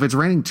Disneyland. So if it's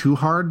raining too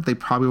hard, they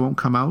probably won't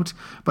come out.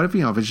 But if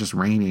it's just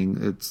raining,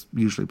 it's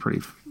usually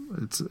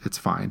it's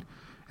fine.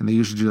 And they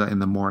usually do that in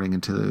the morning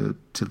into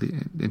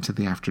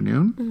the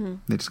afternoon. Mm-hmm.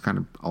 They just kind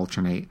of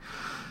alternate.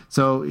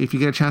 So if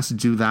you get a chance to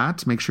do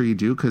that, make sure you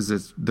do,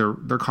 because their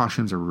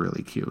costumes are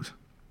really cute.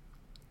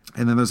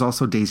 And then there's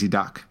also Daisy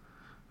Duck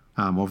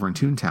over in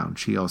Toontown.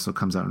 She also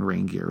comes out in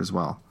rain gear as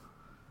well.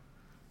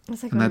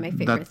 It's like one of my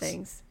favorite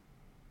things.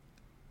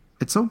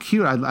 It's so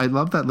cute. I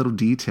love that little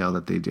detail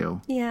that they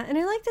do. Yeah, and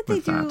I like that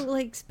they do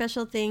like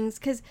special things,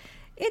 because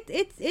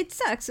it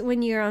sucks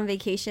when you're on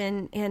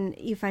vacation and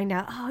you find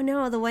out, oh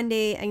no, the one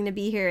day I'm going to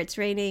be here, it's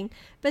raining.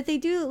 But they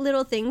do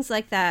little things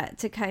like that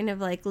to kind of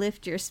like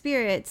lift your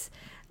spirits,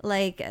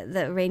 like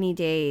the rainy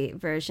day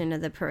version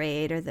of the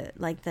parade, or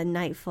the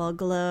nightfall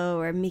glow,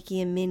 or Mickey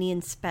and Minnie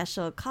in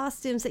special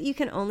costumes that you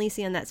can only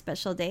see on that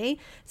special day.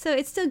 So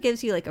it still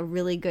gives you like a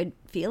really good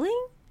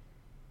feeling,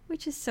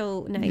 which is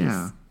so nice.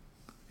 Yeah.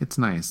 It's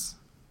nice.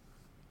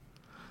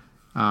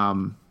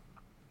 And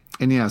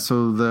yeah,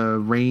 so the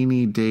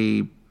rainy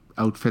day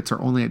outfits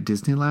are only at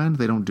Disneyland.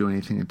 They don't do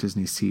anything at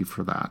Disney Sea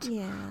for that.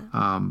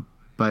 Yeah.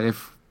 But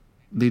if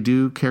they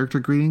do character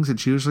greetings,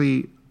 it's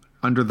usually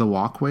under the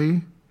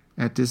walkway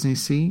at Disney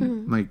Sea.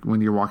 Mm-hmm. Like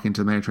when you're walking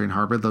to the Mediterranean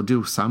Harbor, they'll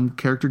do some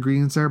character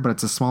greetings there, but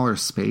it's a smaller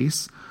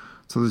space.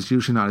 So there's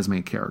usually not as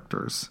many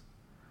characters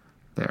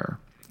there.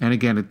 And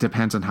again, it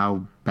depends on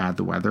how bad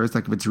the weather is.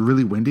 Like if it's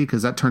really windy,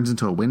 because that turns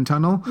into a wind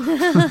tunnel.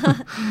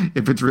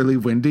 If it's really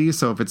windy.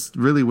 So if it's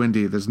really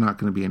windy, there's not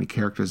going to be any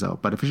characters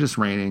out. But if it's just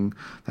raining,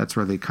 that's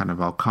where they kind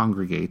of all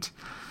congregate.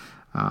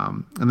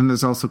 And then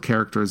there's also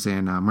characters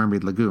in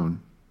Mermaid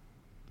Lagoon.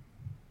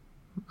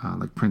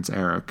 Like Prince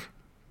Eric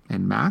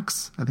and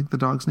Max, I think the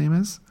dog's name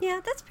is. Yeah,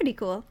 that's pretty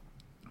cool.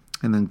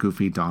 And then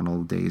Goofy,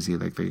 Donald, Daisy,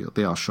 like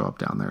they all show up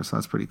down there. So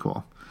that's pretty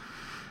cool.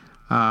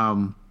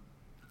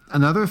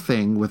 Another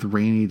thing with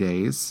rainy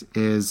days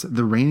is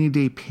the rainy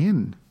day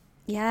pin.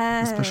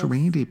 Yeah. A special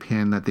rainy day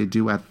pin that they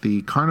do at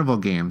the carnival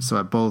games. So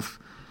at both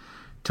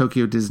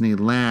Tokyo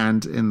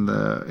Disneyland in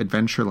the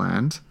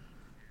Adventureland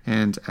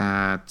and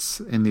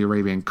in the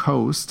Arabian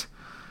Coast,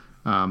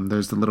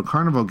 there's the little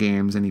carnival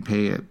games, and you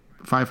pay it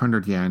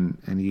 500 yen,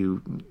 and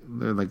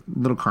they're like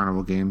little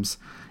carnival games.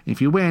 If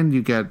you win,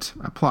 you get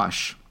a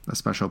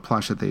special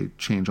plush that they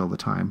change all the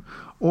time.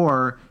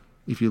 Or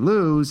if you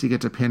lose, you get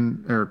to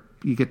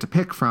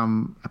pick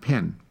from a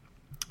pin.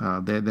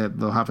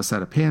 They'll have a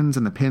set of pins,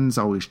 and the pins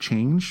always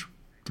change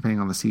depending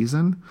on the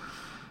season.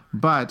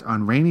 But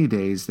on rainy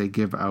days, you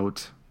get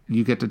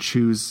to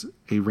choose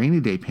a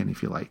rainy day pin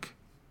if you like.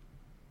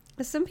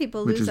 Some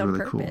people lose on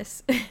really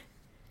purpose. Cool.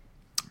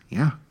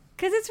 Yeah.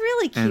 Because it's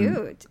really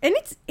cute. And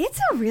it's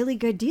a really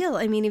good deal.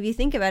 I mean, if you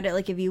think about it,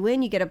 like if you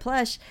win, you get a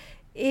plush.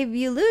 If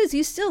you lose,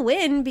 you still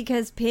win,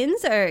 because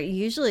pins are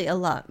usually a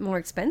lot more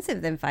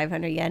expensive than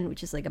 500 yen,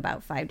 which is like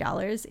about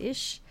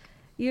 $5-ish,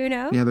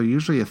 Yeah, they're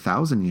usually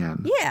 1,000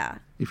 yen. Yeah.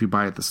 If you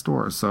buy at the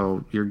store.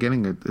 So you're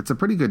getting it's a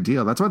pretty good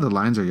deal. That's why the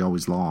lines are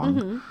always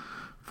long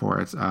for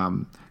it.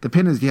 The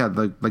pin is,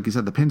 like you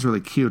said, the pin's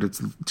really cute.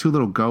 It's two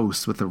little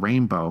ghosts with a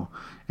rainbow.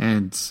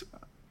 And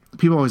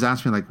people always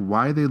ask me,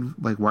 why are there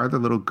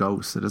little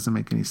ghosts? It doesn't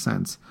make any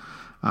sense.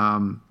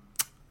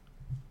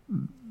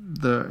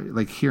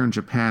 Here in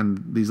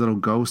Japan, these little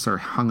ghosts are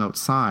hung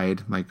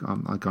outside,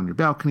 on your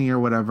balcony or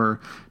whatever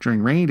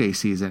during rainy day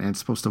season, and it's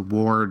supposed to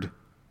ward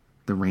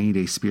the rainy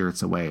day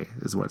spirits away,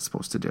 is what it's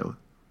supposed to do.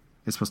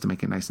 It's supposed to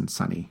make it nice and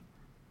sunny.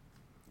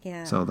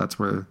 Yeah. So that's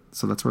where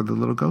the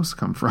little ghosts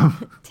come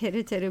from.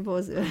 Teru teru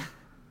bozu.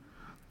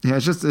 Yeah,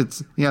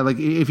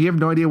 if you have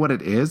no idea what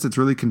it is, it's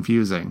really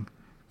confusing,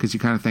 because you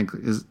kind of think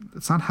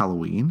it's not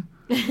Halloween.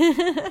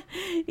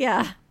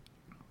 Yeah.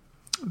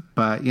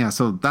 But yeah,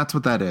 so that's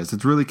what that is.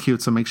 It's really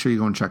cute, so make sure you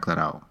go and check that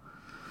out.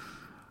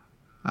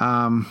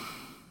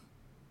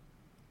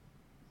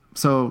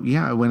 So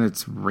yeah, when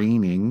it's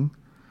raining,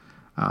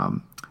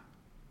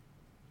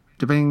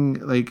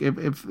 depending,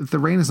 if the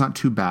rain is not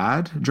too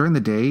bad during the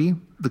day,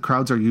 the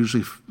crowds are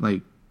usually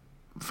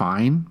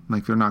fine.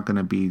 They're not going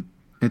to be.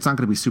 It's not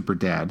going to be super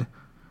dead,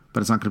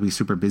 but it's not going to be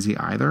super busy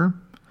either.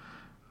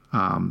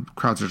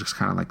 Crowds are just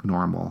kind of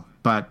normal,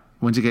 but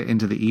once you get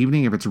into the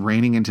evening, if it's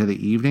raining into the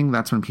evening,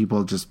 that's when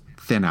people just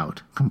thin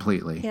out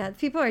completely. Yeah,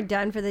 people are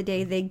done for the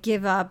day. They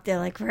give up. They're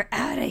like, we're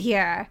out of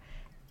here.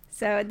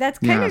 So that's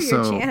kind of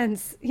your so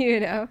chance, you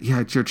know. Yeah,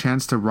 it's your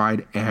chance to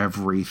ride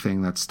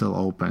everything that's still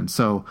open.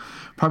 So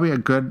probably a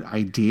good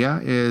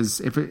idea is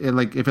if it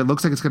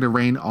looks like it's going to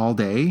rain all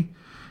day,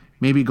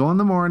 maybe go in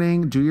the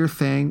morning, do your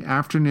thing,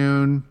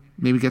 afternoon,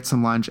 maybe get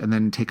some lunch, and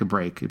then take a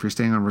break. If you're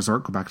staying on a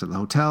resort, go back to the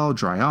hotel,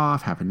 dry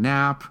off, have a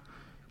nap,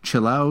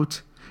 chill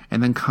out,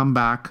 and then come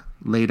back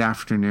late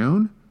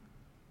afternoon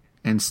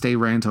and stay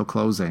right until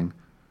closing,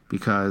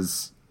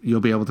 because you'll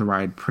be able to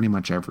ride pretty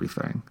much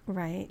everything.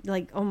 Right.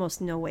 Like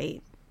almost no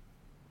wait.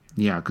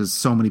 Yeah, because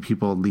so many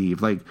people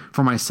leave. Like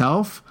for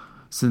myself,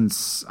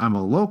 since I'm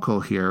a local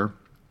here,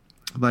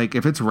 like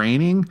if it's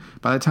raining,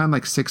 by the time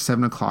like 6,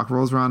 7 o'clock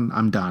rolls around,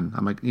 I'm done.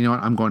 I'm like, you know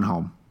what? I'm going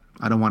home.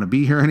 I don't want to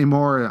be here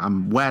anymore.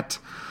 I'm wet.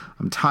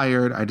 I'm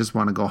tired. I just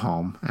want to go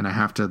home. And I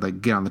have to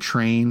like get on the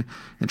train.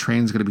 The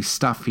train's going to be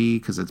stuffy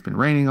because it's been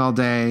raining all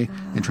day.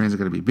 And trains are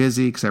going to be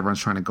busy because everyone's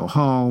trying to go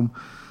home.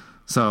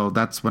 So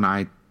that's when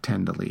I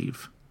tend to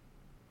leave.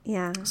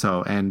 Yeah.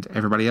 So, and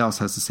everybody else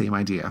has the same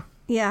idea.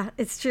 Yeah,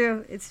 it's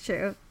true. It's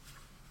true.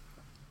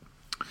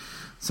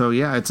 So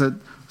yeah, that's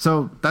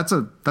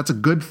a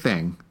good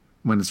thing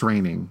when it's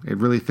raining. It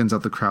really thins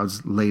out the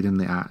crowds late in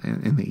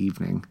the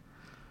evening.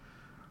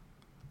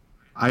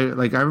 I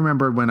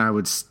remember when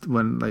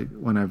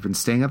I've been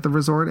staying at the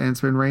resort and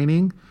it's been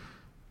raining,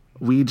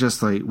 we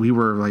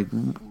were like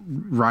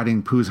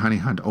riding Pooh's Honey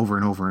Hunt over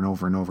and over and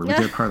over and over. We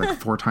did it probably like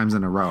 4 times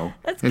in a row.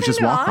 That's kind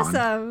of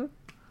awesome.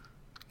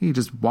 You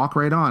just walk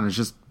right on. It's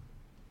just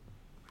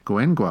go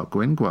in, go out,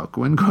 go in, go out,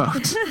 go in, go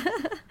out.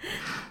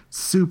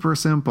 Super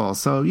simple.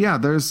 So yeah,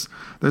 there's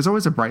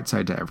always a bright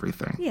side to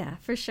everything. Yeah,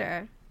 for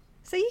sure.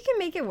 So you can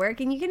make it work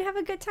and you can have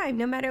a good time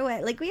no matter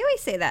what. Like we always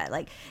say that.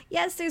 Like,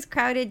 yes, there's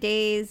crowded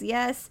days.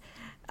 Yes,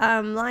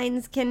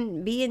 lines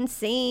can be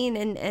insane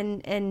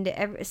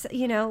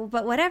you know,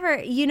 but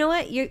whatever. You know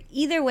what? You're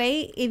either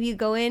way. If you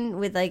go in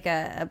with like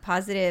a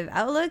positive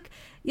outlook,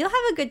 you'll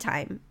have a good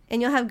time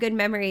and you'll have good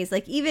memories.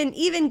 Like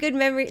even good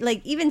memory,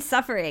 like even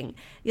suffering,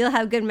 you'll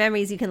have good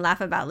memories you can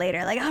laugh about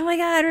later. Like, oh my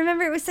God,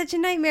 remember it was such a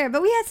nightmare,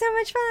 but we had so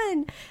much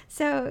fun.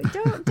 So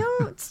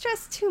don't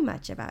stress too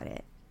much about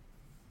it.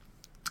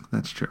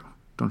 That's true.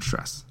 Don't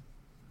stress.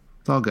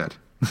 It's all good.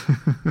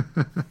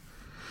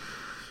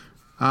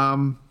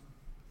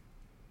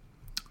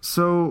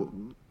 So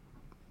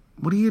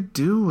what do you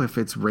do if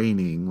it's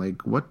raining?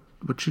 Like what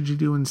should you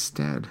do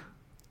instead?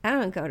 I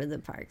don't go to the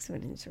parks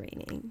when it's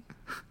raining.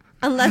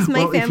 Unless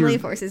my family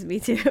forces me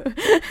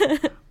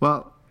to.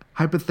 Well,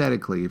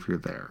 hypothetically, if you're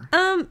there.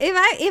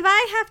 If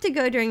I have to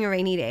go during a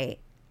rainy day,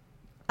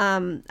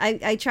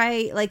 I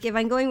try, like if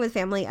I'm going with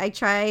family, I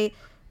try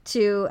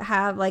to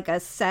have like a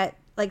set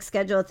like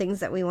schedule of things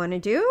that we want to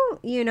do,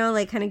 you know,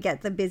 like kind of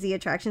get the busy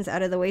attractions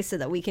out of the way so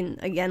that we can,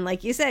 again,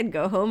 like you said,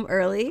 go home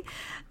early,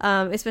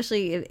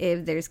 especially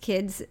if there's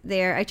kids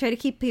there. I try to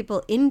keep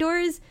people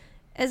indoors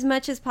as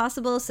much as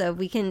possible, so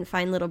we can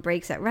find little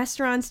breaks at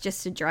restaurants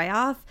just to dry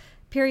off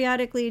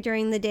periodically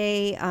during the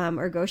day,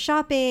 or go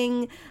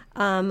shopping.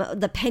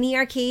 The Penny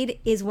Arcade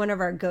is one of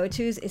our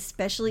go-tos,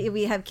 especially if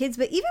we have kids,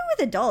 but even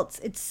with adults,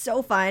 it's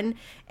so fun.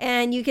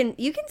 And you can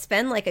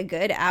spend like a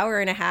good hour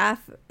and a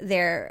half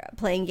there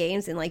playing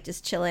games and like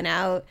just chilling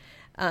out.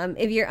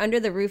 If you're under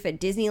the roof at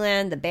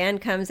Disneyland, the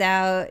band comes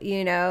out,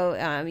 you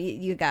know,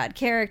 you got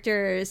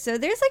characters. So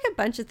there's like a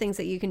bunch of things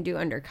that you can do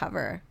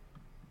undercover.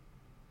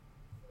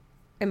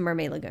 And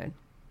Mermaid Lagoon.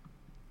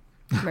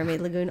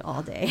 Mermaid Lagoon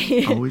all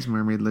day. Always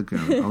Mermaid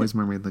Lagoon. Always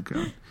Mermaid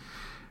Lagoon.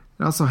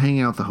 And also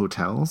hanging out at the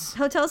hotels.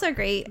 Hotels are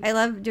great. I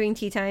love doing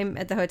tea time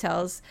at the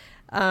hotels.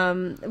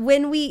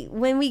 When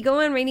we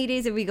go on rainy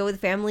days, if we go with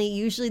family,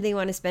 usually they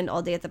want to spend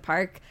all day at the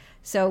park.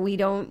 So we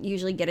don't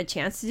usually get a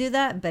chance to do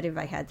that. But if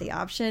I had the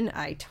option,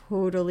 I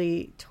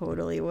totally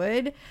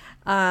would.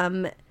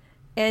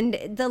 And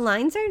the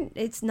lines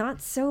it's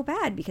not so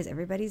bad because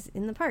everybody's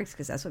in the parks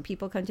because that's what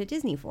people come to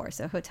Disney for.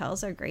 So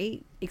hotels are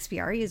great.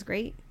 Xpiari is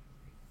great.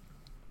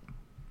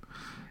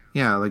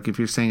 Yeah, like if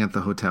you're staying at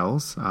the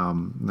hotels,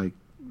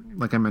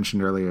 like I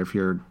mentioned earlier, if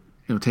you're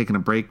taking a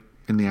break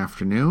in the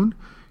afternoon,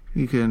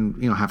 you can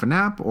have a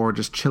nap or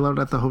just chill out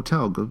at the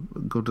hotel.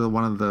 Go to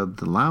one of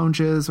the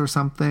lounges or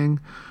something,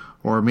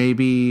 or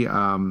maybe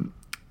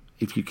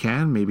if you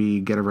can,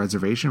 maybe get a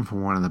reservation for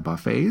one of the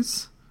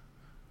buffets.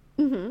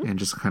 Mm-hmm. And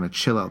just kind of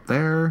chill out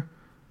there.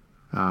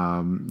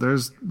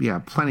 There's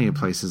plenty of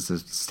places to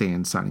stay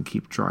inside and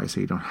keep dry, so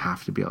you don't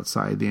have to be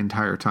outside the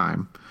entire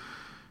time.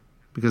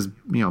 Because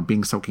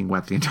being soaking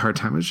wet the entire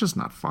time is just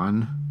not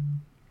fun.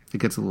 It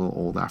gets a little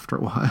old after a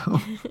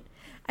while.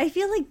 I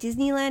feel like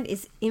Disneyland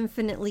is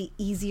infinitely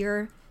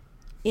easier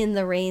in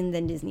the rain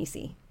than Disney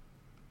Sea.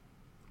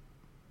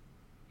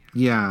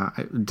 Yeah,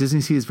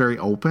 Disney Sea is very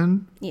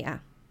open. Yeah.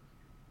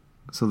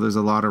 So there's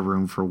a lot of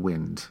room for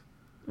wind.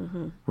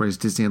 Mm-hmm. Whereas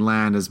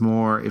Disneyland is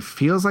more, it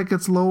feels like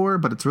it's lower,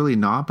 but it's really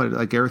not. But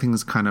like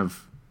everything's kind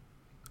of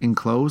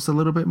enclosed a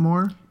little bit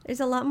more. There's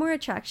a lot more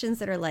attractions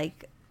that are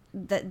like,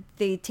 that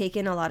they take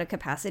in a lot of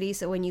capacity.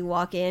 So when you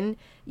walk in,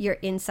 you're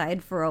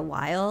inside for a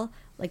while.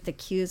 Like the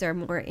queues are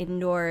more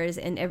indoors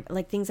and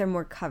like things are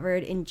more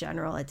covered in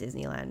general at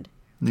Disneyland.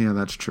 Yeah,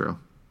 that's true.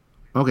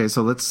 okay,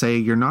 so let's say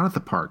you're not at the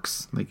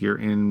parks, like you're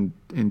in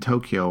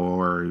Tokyo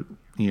or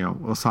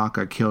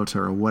Osaka, Kyoto,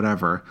 or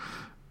whatever,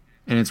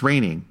 and it's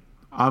raining.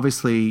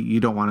 Obviously, you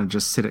don't want to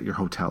just sit at your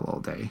hotel all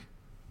day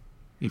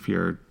if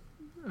you're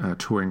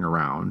touring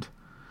around.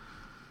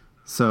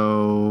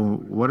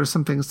 So, what are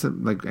some things to,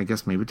 like, I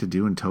guess maybe to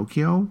do in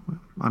Tokyo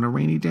on a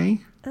rainy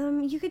day?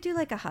 You could do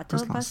like a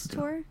Hato bus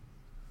tour.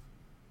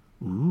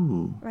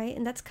 Ooh. Right,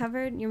 and that's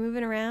covered. You're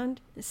moving around,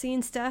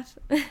 seeing stuff.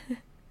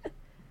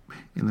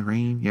 In the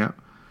rain, yep.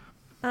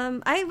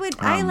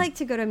 I like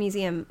to go to a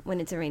museum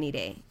when it's a rainy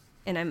day,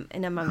 and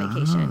I'm on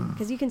vacation,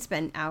 because you can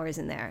spend hours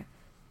in there.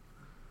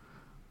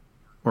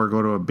 Or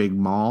go to a big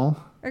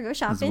mall. Or go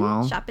shopping.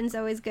 Well. Shopping's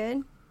always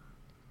good.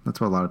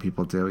 That's what a lot of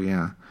people do,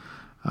 yeah.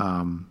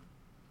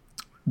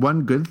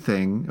 One good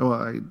thing,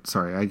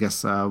 I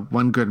guess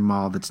one good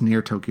mall that's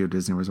near Tokyo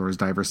Disney Resort is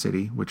Diver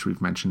City, which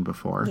we've mentioned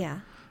before. Yeah.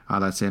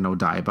 That's in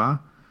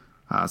Odaiba.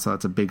 So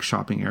that's a big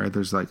shopping area.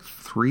 There's like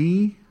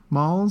 3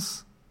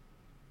 malls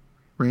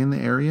right in the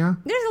area.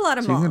 There's a lot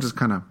of malls. You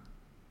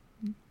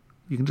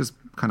can just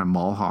kind of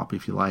mall hop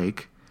if you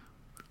like.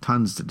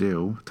 Tons to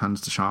do,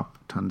 tons to shop,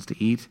 tons to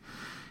eat.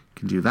 You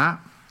can do that.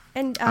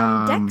 And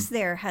Dex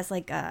there has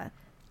like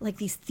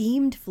these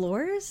themed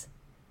floors.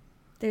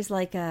 There's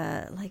like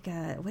a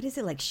what is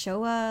it, like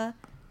Showa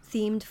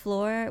themed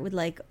floor with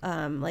like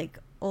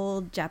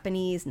old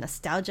Japanese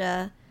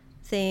nostalgia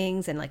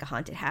things and like a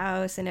haunted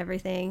house and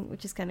everything,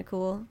 which is kind of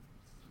cool.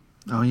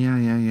 Oh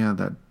yeah.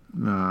 That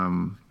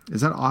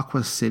is that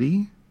Aqua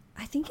City?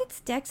 I think it's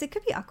Dex. It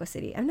could be Aqua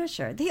City. I'm not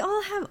sure. They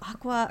all have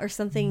aqua or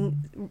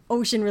something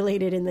ocean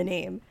related in the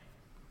name.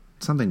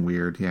 Something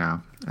weird, yeah.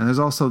 And there's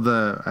also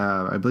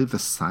I believe the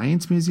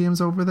Science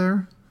Museum's over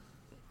there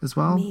as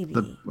well.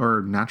 Maybe.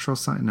 Or Natural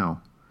Science? No.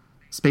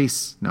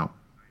 Space? No.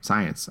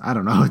 Science. I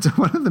don't know. It's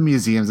one of the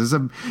museums. There's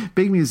a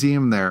big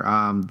museum there.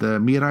 The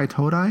Mirai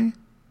Todai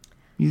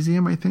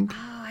Museum, I think.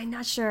 Oh, I'm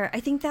not sure. I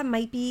think that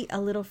might be a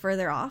little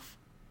further off.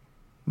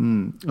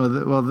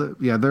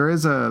 There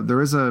is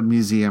a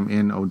museum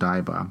in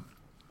Odaiba.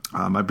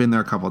 I've been there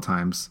a couple of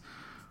times.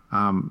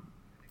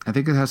 I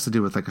think it has to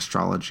do with like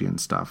astrology and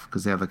stuff,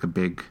 because they have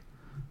like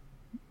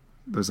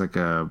there's like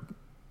a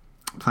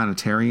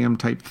planetarium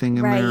type thing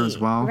in there as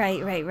well.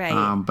 Right.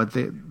 But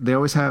they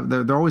always have,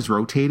 they're always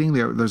rotating.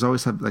 There's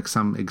always have like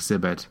some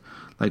exhibit.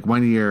 Like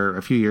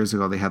a few years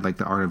ago, they had like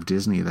the Art of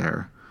Disney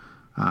there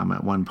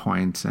at one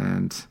point,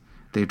 and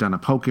they've done a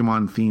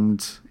Pokemon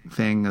themed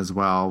thing as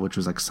well, which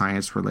was like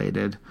science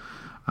related.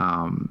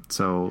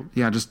 So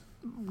yeah, just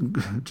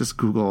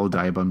Google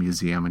Odaiba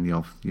Museum and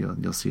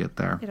you'll see it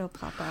there. It'll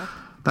pop up.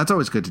 That's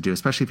always good to do,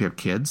 especially if you have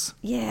kids.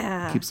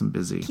 Yeah, keeps them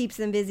busy.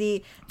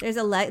 There's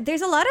a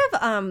lot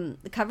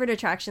of covered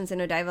attractions in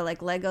Odaiba, like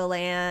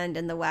Legoland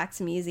and the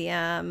Wax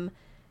Museum,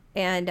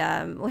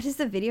 and what is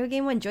the video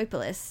game one?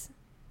 Joyopolis.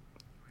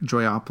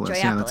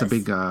 Yeah, that's a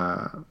big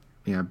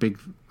big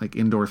like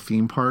indoor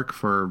theme park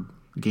for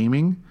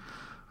gaming,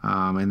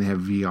 and they have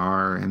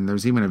VR, and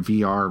there's even a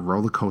VR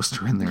roller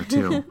coaster in there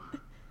too,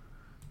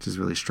 which is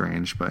really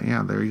strange. But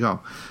yeah, there you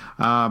go.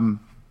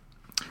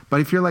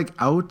 But if you're like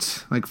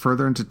out like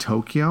further into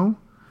Tokyo,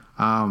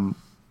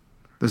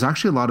 there's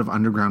actually a lot of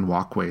underground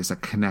walkways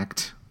that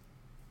connect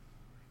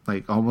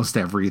like almost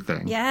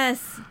everything.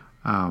 Yes.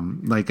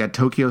 Like at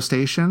Tokyo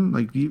Station,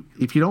 like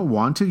if you don't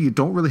want to, you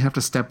don't really have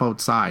to step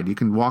outside. You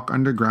can walk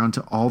underground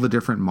to all the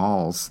different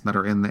malls that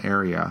are in the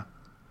area.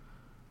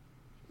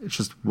 It's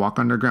just walk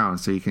underground.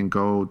 So you can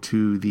go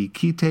to the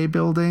Kite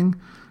building,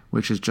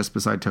 which is just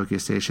beside Tokyo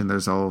Station.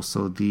 There's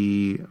also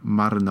the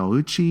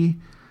Marunouchi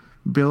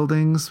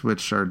buildings,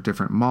 which are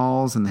different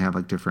malls, and they have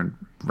like different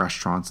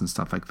restaurants and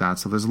stuff like that.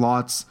 So there's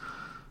lots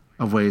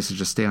of ways to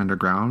just stay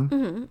underground.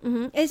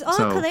 It's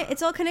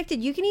all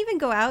connected. You can even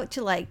go out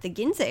to like the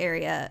Ginza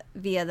area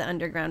via the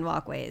underground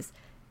walkways.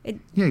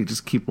 You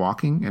just keep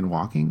walking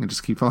and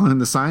just keep following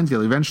the signs.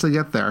 You'll eventually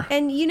get there.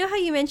 And you know how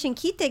you mentioned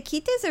Kite?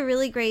 Kite is a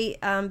really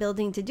great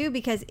building to do,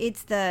 because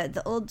it's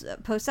the old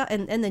post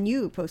office and the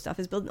new post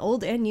office building,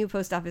 old and new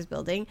post office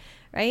building,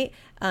 right?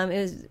 It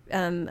was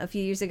a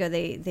few years ago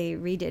they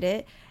redid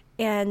it.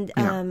 And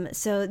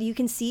so you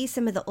can see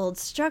some of the old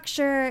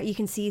structure. You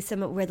can see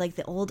some of where like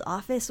the old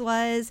office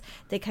was.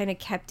 They kind of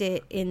kept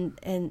it in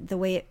the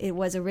way it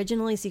was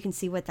originally, so you can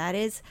see what that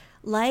is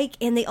like.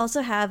 And they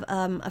also have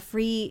a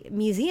free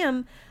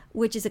museum,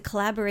 which is a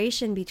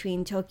collaboration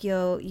between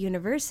Tokyo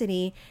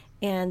University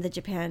and the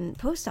Japan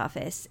Post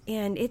Office,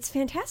 and it's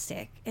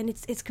fantastic, and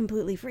it's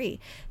completely free.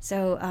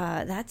 So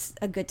that's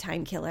a good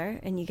time killer,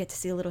 and you get to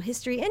see a little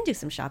history and do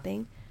some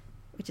shopping,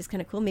 which is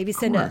kind of cool. Maybe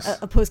send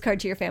a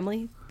postcard to your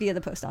family via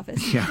the post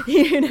office. Yeah.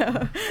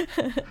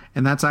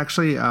 And that's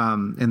actually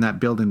in that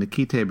building, the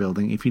Kite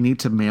building. If you need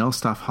to mail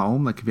stuff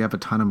home, like if you have a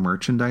ton of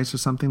merchandise or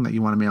something that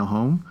you want to mail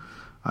home,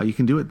 you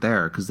can do it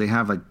there, because they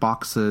have like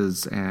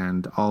boxes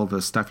and all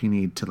the stuff you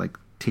need to like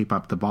tape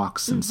up the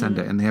box and send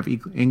it. And they have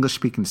English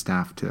speaking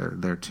staff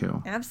there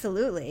too.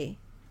 Absolutely.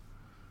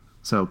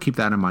 So keep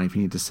that in mind if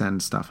you need to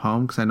send stuff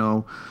home. Because I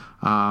know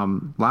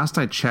last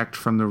I checked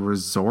from the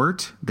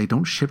resort, they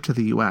don't ship to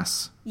the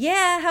U.S.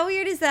 Yeah, how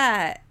weird is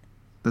that?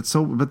 But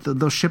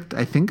they'll ship.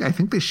 I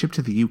think they ship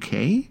to the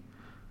UK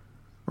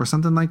or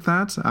something like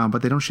that.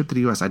 But they don't ship to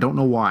the US. I don't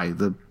know why.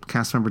 The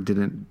cast member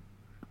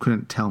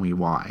couldn't tell me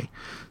why.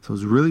 So it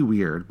was really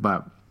weird.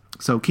 But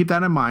so keep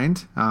that in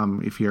mind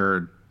if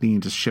you're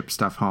needing to ship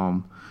stuff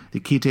home. The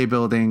Kite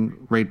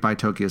building, right by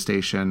Tokyo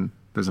Station.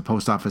 There's a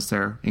post office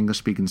there, English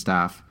speaking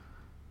staff,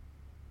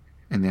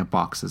 and they have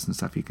boxes and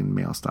stuff. You can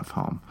mail stuff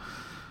home.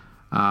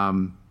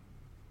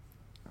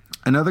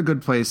 Another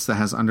good place that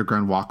has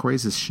underground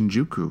walkways is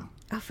Shinjuku.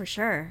 Oh, for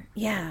sure.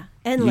 Yeah.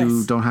 Endless.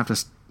 You don't have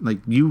to,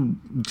 you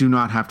do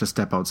not have to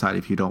step outside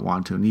if you don't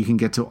want to. And you can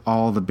get to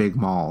all the big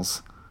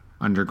malls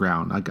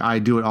underground. Like, I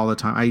do it all the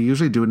time. I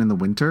usually do it in the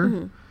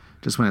winter,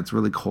 just when it's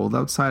really cold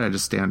outside. I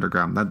just stay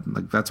underground.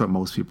 That's what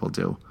most people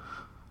do.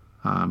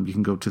 You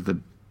can go to the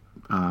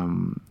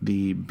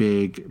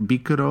big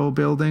Bikuro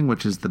building,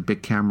 which is the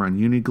big camera and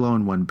Uniqlo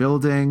in one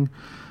building.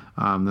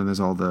 Then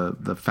there's all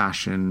the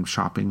fashion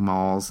shopping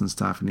malls and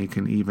stuff. And you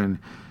can even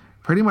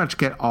pretty much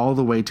get all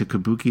the way to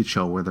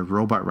Kabukicho, where the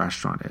robot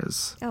restaurant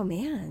is. Oh,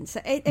 man. So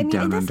I mean,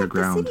 and that's like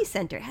the city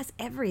center. It has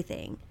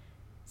everything.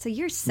 So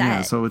you're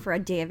set for a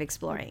day of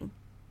exploring.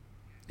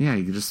 Yeah,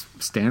 you can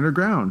just stay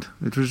underground,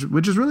 which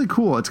is really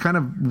cool. It's kind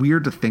of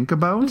weird to think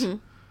about.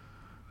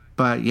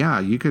 But yeah,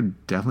 you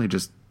could definitely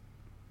just...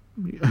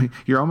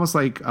 You're almost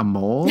like a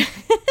mole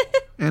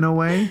in a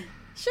way.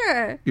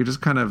 Sure. You're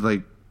just kind of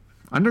like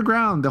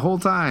underground the whole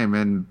time,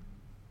 and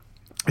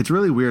it's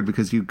really weird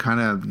because you kind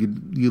of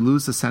you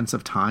lose the sense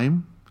of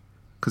time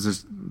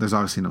because there's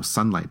obviously no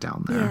sunlight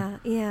down there.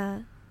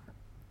 Yeah.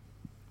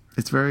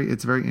 It's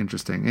very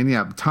interesting, and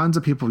yeah, tons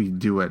of people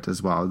do it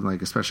as well.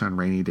 Like especially on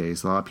rainy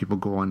days, a lot of people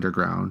go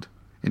underground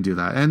and do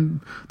that.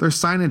 And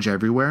there's signage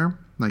everywhere,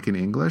 like in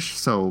English,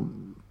 so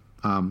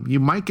you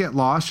might get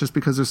lost just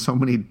because there's so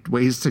many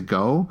ways to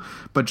go.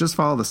 But just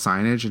follow the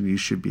signage, and you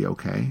should be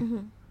okay.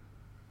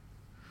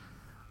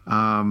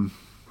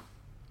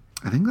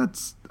 I think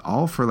that's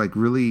all for like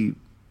really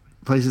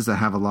places that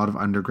have a lot of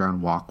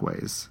underground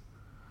walkways.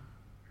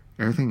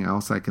 Everything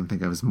else I can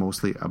think of is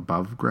mostly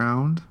above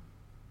ground.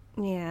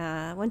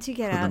 Yeah, once you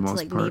get out to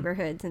like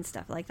neighborhoods and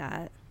stuff like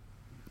that.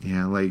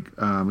 Yeah, like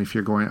if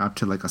you're going up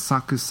to like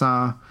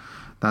Asakusa,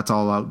 that's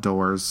all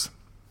outdoors.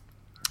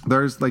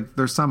 There's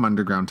some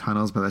underground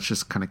tunnels, but that's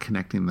just kind of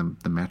connecting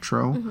the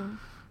metro.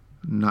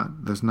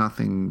 There's not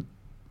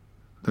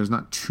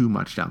too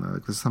much down there.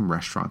 Like there's some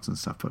restaurants and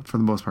stuff, but for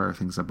the most part,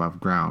 everything's above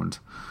ground.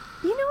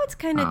 You know what's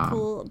kind of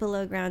cool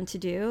below ground to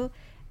do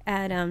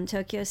at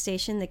Tokyo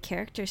Station? The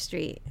Character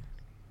Street.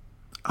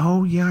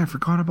 Oh yeah, I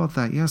forgot about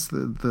that. Yes,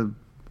 the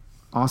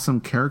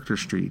awesome Character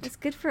Street. It's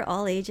good for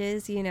all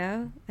ages,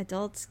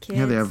 adults, kids.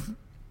 Yeah,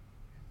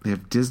 they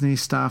have Disney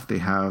stuff. They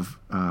have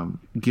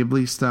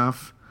Ghibli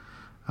stuff.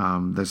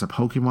 There's a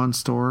Pokemon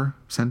store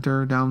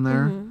center down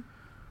there.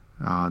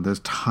 There's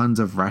tons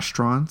of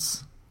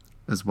restaurants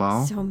as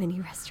well. So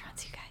many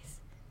restaurants, you guys.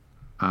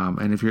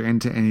 And if you're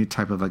into any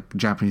type of like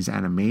Japanese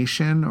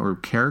animation or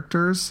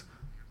characters,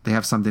 they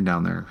have something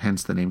down there,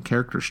 hence the name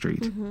Character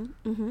Street.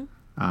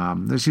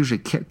 There's usually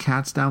Kit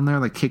Kats down there.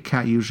 Like Kit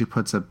Kat usually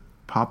puts a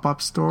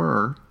pop-up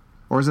store,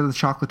 or is it the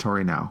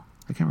Chocolatory now?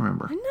 I can't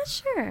remember. I'm not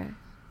sure.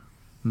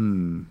 I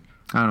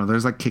don't know.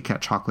 There's like Kit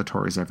Kat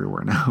chocolatories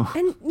everywhere now.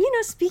 And,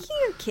 speaking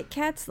of Kit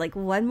Kats, like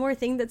one more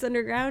thing that's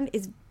underground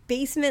is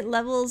basement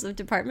levels of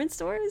department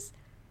stores,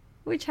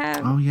 which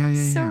have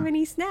so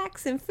many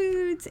snacks and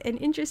foods and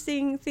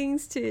interesting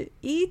things to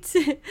eat.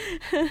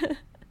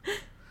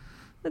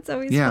 That's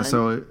always fun.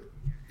 So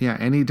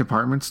any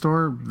department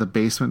store, the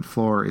basement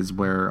floor is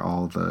where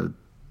all the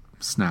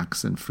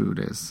snacks and food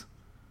is.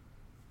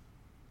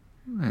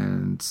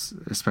 And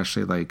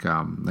especially like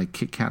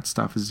Kit Kat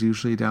stuff is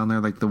usually down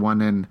there. Like the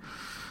one in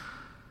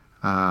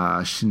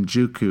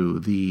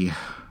Shinjuku, the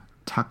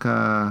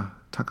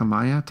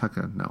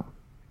Takamaya? No.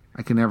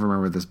 I can never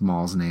remember this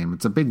mall's name.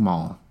 It's a big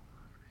mall.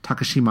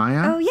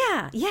 Takashimaya? Oh,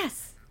 yeah.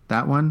 Yes.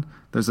 That one?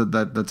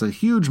 That's a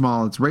huge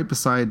mall. It's right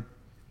beside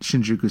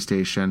Shinjuku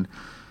Station.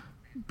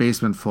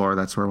 Basement floor,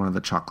 that's where one of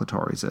the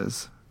chocolatories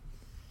is.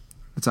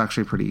 It's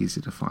actually pretty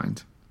easy to find.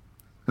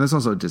 And there's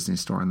also a Disney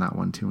store in that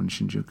one, too, in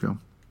Shinjuku.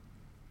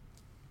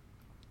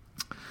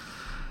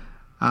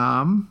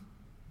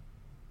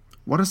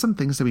 What are some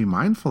things to be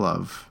mindful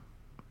of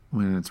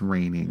when it's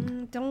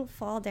raining? Don't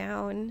fall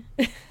down.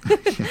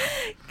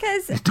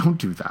 Because don't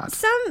do that.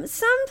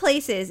 Some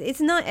places, it's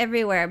not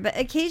everywhere, but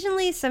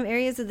occasionally some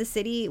areas of the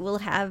city will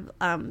have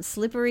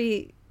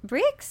slippery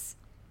bricks.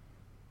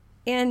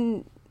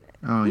 And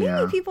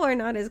many people are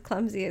not as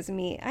clumsy as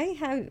me. I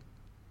have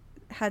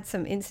had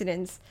some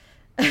incidents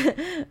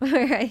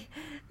where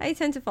I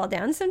tend to fall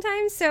down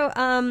sometimes.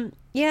 So,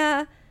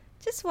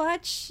 just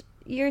watch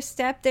your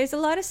step. There's a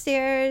lot of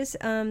stairs.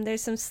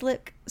 There's some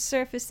slick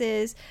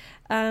surfaces.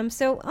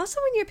 So also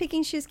when you're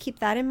picking shoes, keep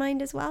that in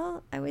mind as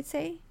well, I would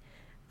say.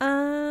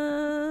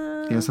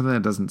 Something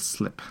that doesn't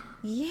slip.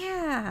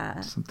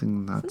 Yeah.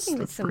 Something that's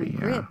with some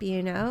grip,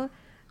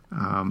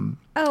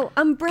 Oh,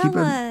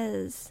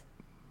 umbrellas.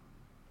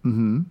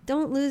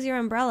 Don't lose your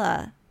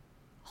umbrella.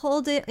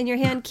 Hold it in your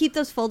hand. Keep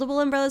those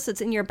foldable umbrellas so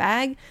it's in your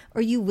bag,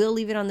 or you will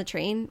leave it on the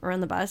train or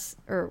on the bus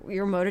or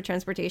your mode of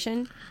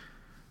transportation.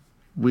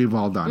 We've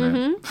all done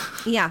it.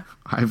 Yeah.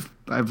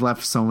 I've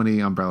left so many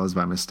umbrellas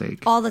by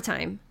mistake. All the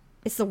time.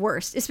 It's the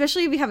worst.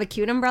 Especially if you have a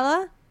cute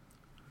umbrella.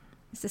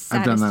 It's the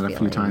saddest I've done that feeling. a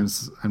few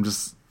times. I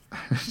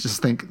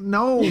just think,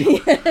 no.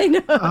 I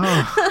know.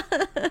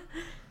 Oh.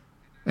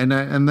 And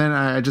then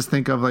I just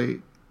think of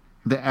like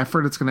the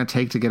effort it's going to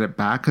take to get it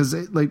back, because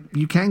like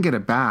you can get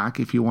it back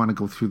if you want to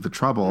go through the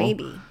trouble.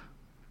 Maybe.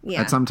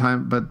 Yeah. At some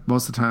time, but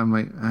most of the time, I'm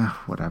like,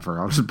 whatever.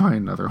 I'll just buy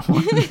another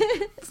one.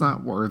 It's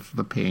not worth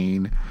the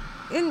pain.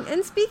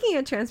 And speaking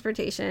of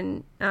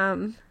transportation,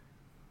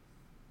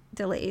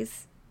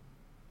 delays.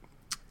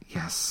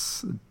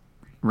 Yes,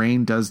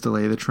 rain does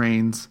delay the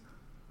trains,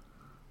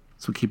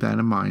 so keep that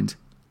in mind.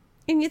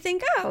 And you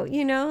think,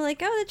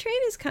 the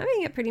train is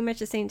coming at pretty much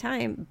the same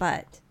time,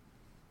 but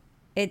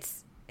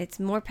it's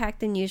more packed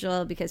than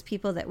usual because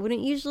people that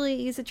wouldn't usually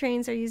use the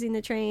trains are using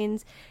the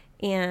trains,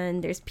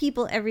 and there's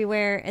people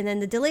everywhere. And then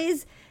the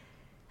delays,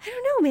 I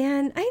don't know,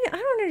 man. I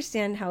don't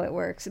understand how it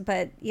works,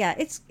 but yeah,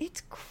 it's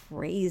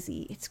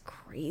crazy. It's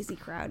crazy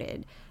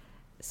crowded.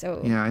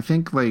 So yeah, I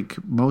think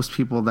like most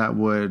people that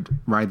would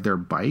ride their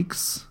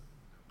bikes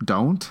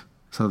don't,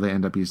 so they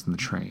end up using the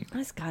train.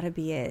 That's gotta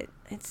be it.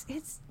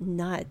 It's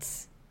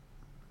nuts.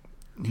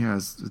 Yeah,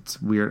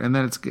 it's weird, and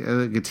then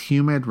it gets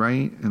humid,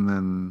 right? And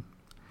then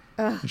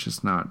it's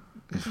just not.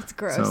 It's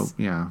gross. So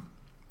yeah,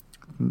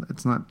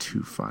 it's not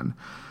too fun.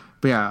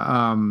 But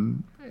yeah,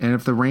 and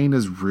if the rain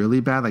is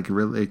really bad,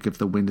 like if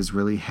the wind is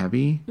really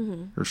heavy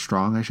or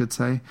strong, I should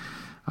say,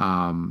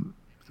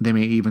 they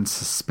may even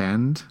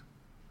suspend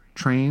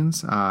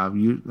trains.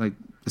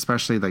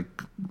 Especially like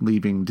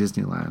leaving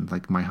Disneyland,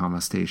 like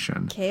Maihama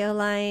Station. KO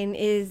Line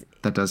is...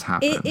 That does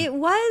happen. It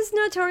was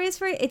notorious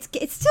for it.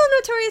 It's still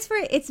notorious for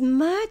it. It's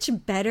much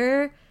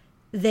better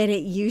than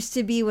it used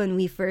to be when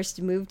we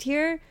first moved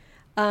here,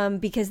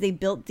 because they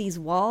built these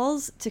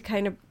walls to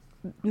kind of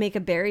make a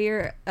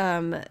barrier,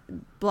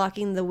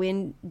 blocking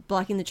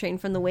the train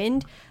from the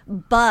wind.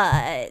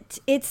 But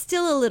it's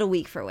still a little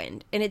weak for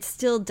wind, and it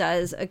still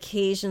does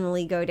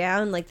occasionally go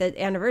down. Like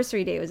the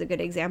anniversary day was a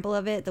good example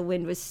of it. The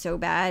wind was so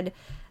bad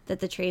that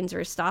the trains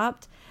were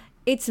stopped.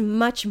 It's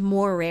much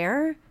more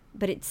rare,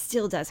 but it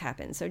still does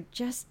happen. So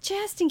just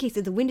in case,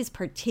 if the wind is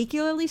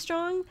particularly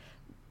strong,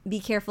 be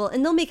careful.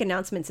 And they'll make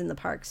announcements in the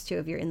parks too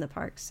if you're in the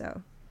parks.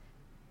 So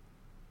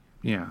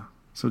yeah.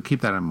 So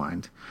keep that in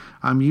mind.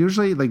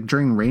 Usually, like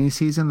during rainy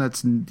season,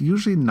 that's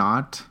usually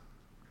not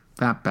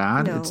that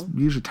bad. No. It's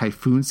usually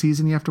typhoon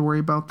season you have to worry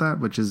about that,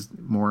 which is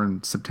more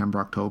in September,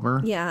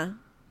 October. yeah.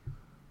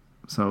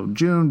 So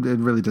June, it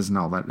really doesn't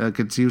all that. Like,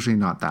 it's usually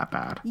not that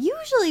bad.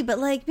 Usually, but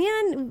like,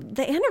 man,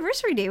 the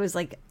anniversary day was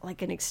like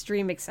an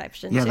extreme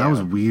exception. Yeah, too. that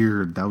was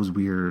weird. That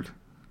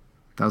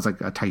was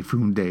like a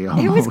typhoon day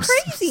almost. It was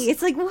crazy.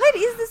 It's like, what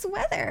is this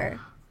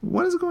weather?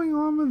 What is going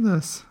on with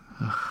this?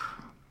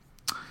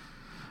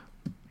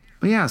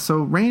 But yeah, so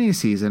rainy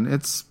season,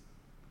 it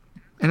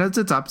has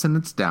its ups and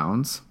its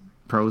downs,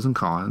 pros and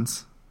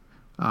cons,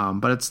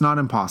 but it's not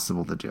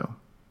impossible to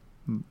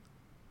do.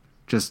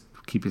 Just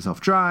keep yourself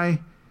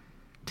dry,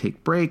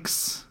 take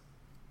breaks,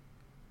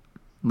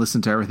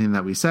 listen to everything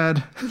that we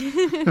said,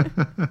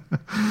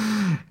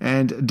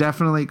 and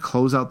definitely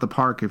close out the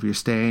park if you're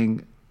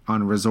staying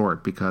on a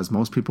resort, because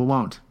most people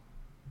won't.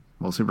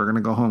 Most people are going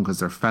to go home because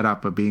they're fed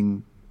up of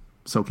being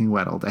soaking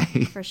wet all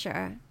day. For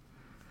sure.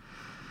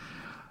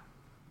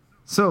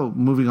 So,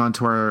 moving on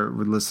to our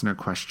listener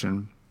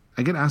question.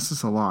 I get asked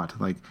this a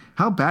lot. Like,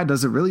 how bad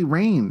does it really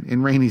rain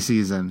in rainy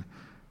season?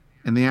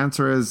 And the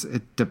answer is,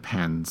 it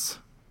depends.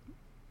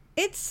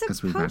 It's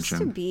supposed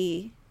to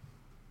be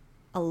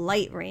a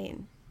light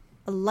rain.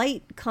 A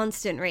light,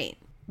 constant rain.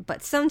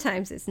 But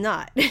sometimes it's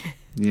not.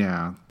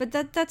 Yeah. But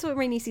that's what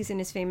rainy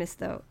season is famous,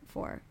 though,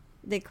 for.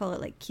 They call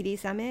it, like,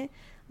 kirisame.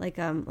 Like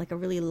a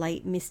really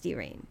light, misty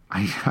rain.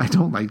 I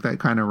don't like that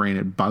kind of rain.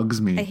 It bugs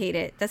me. I hate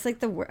it. That's like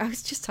the worst. I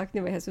was just talking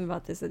to my husband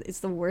about this. It's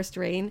the worst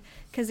rain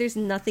because there's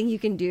nothing you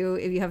can do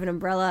if you have an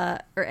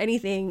umbrella or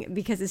anything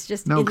because it's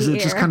just No, because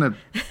it's just kind of,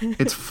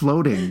 it's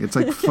floating. It's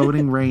like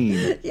floating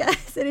rain.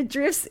 Yes, and it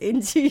drifts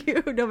into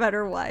you no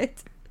matter what.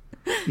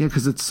 Yeah,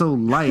 because it's so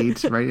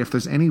light, right? If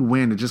there's any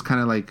wind, it just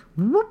kind of like,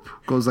 whoop,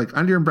 goes like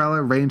under your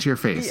umbrella, right into your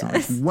face.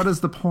 Yes. Like, what is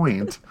the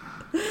point?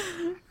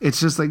 It's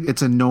just like,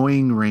 it's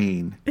annoying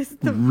rain. It's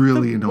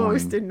really annoying.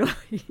 Most annoying.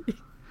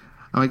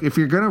 I'm like, if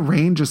you're going to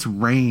rain, just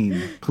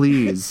rain,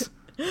 please.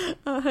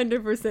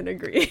 100%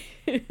 agree.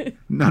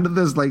 None of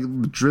this like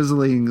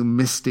drizzling,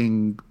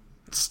 misting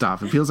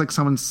stuff. It feels like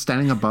someone's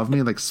standing above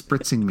me, like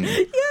spritzing me.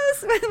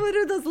 Yes, what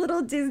are those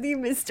little Disney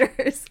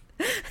misters?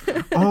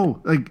 Oh,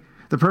 like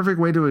the perfect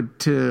way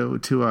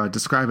to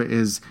describe it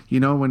is, you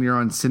know, when you're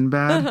on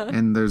Sinbad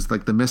and there's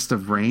like the mist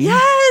of rain.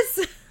 Yes.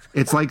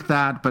 It's like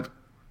that, but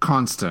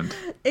constant.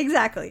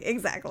 Exactly.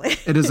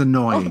 It is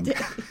annoying.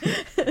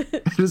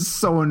 It is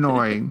so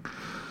annoying.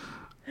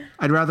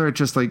 I'd rather it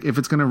just like, if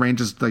it's going to rain,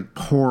 just like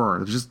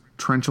pour, just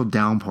torrential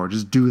downpour,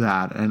 just do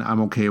that. And I'm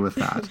okay with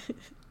that.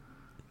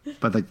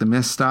 But like the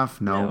mist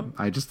stuff, no.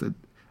 I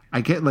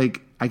get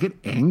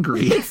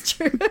angry. It's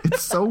true.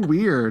 It's so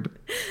weird.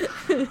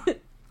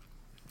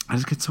 I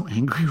just get so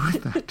angry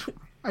with that.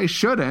 I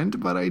shouldn't,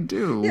 but I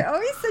do. You're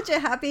always such a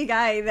happy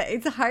guy that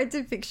it's hard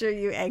to picture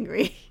you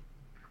angry.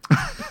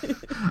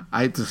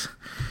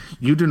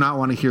 You do not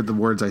want to hear the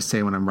words I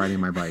say when I'm riding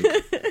my bike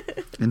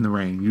in the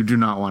rain. You do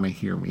not want to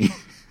hear me.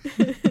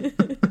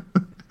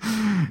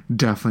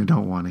 Definitely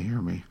don't want to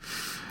hear me.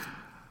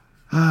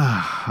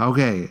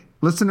 Okay,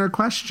 listener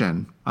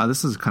question.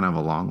 This is kind of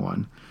a long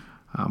one,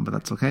 but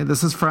that's okay.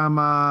 This is from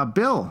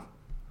Bill.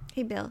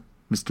 Hey, Bill.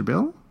 Mr.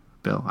 Bill?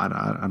 Bill.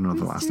 I don't know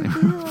the last name.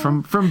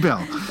 from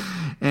Bill.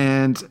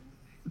 And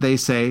they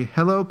say,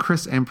 hello,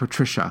 Chris and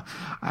Patricia.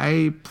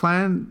 I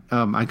kind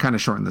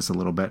of shortened this a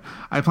little bit.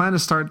 I plan to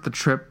start the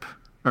trip,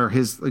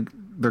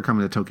 they're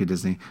coming to Tokyo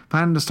Disney.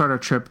 Plan to start our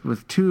trip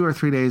with 2 or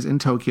 3 days in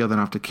Tokyo, then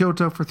off to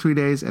Kyoto for 3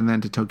 days, and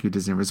then to Tokyo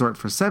Disney Resort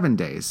for 7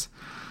 days.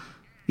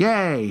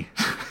 Yay!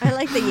 I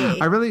like the yay.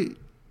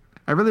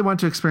 I really want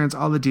to experience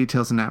all the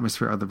details and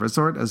atmosphere of the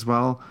resort, as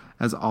well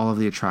as all of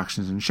the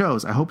attractions and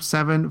shows. I hope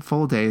 7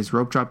 full days,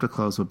 rope drop to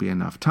close, will be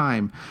enough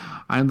time.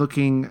 I'm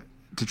looking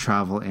to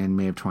travel in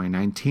May of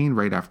 2019,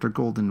 right after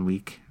Golden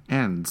Week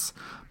ends.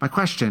 My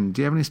question,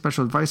 do you have any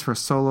special advice for a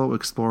solo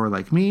explorer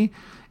like me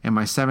and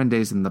my 7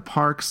 days in the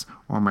parks,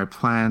 or my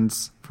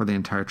plans for the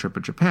entire trip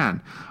of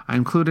Japan?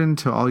 I'm clued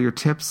into all your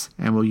tips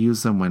and will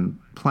use them when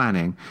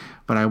planning,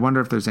 but I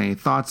wonder if there's any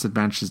thoughts,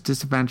 advantages,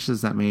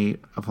 disadvantages that may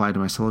apply to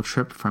my solo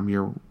trip from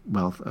your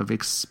wealth of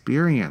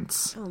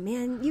experience. Oh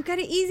man, you got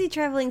it easy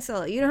traveling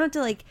solo. You don't have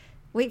to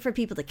wait for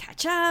people to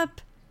catch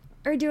up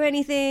or do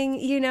anything.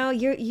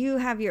 You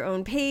have your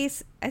own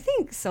pace. I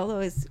think solo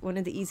is one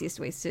of the easiest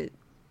ways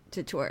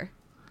to tour.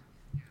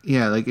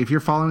 Yeah, if you're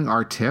following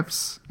our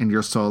tips and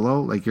you're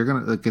solo, you're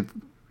gonna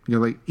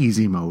you're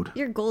easy mode.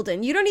 You're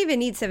golden. You don't even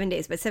need 7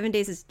 days, but 7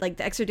 days is the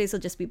extra days will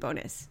just be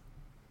bonus.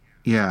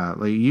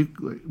 Yeah, you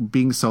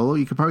being solo,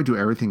 you could probably do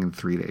everything in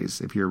 3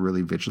 days if you're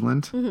really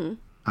vigilant.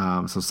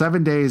 Mm-hmm. So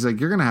 7 days,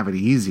 you're gonna have it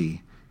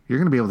easy. You're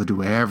gonna be able to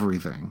do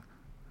everything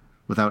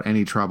without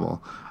any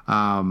trouble.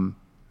 I'm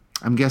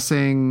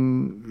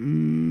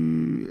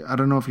guessing, I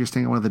don't know if you're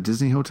staying at one of the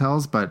Disney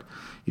hotels, but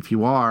if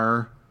you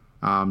are,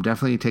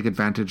 definitely take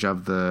advantage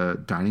of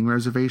the dining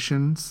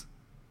reservations.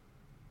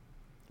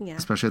 Yeah.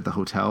 Especially at the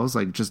hotels.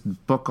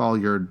 Just book all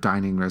your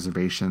dining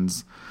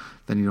reservations.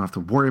 Then you don't have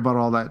to worry about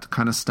all that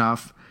kind of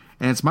stuff.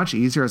 And it's much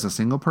easier as a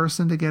single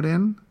person to get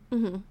in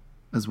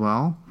as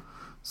well.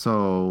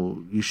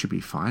 So you should be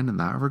fine in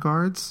that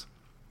regards.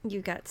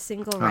 You got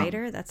single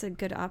rider. That's a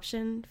good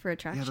option for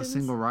attractions. Yeah, the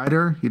single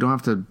rider. You don't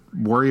have to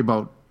worry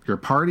about your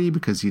party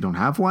because you don't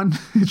have one.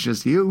 It's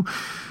just you.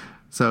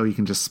 So you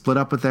can just split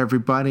up with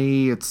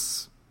everybody.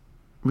 It's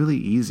really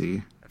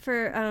easy.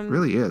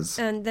 Really is.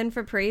 And then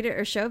for parade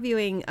or show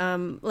viewing,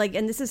 and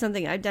this is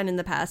something I've done in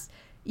the past,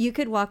 you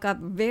could walk up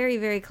very,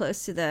 very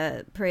close to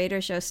the parade or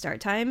show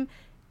start time,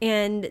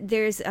 and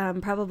there's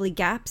probably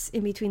gaps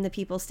in between the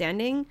people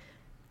standing,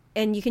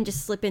 and you can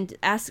just slip in,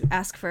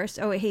 ask first,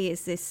 oh, hey,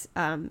 is this,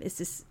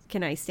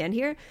 can I stand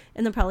here?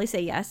 And they'll probably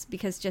say yes,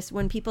 because just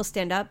when people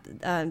stand up,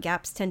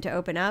 gaps tend to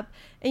open up,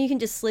 and you can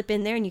just slip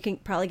in there, and you can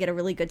probably get a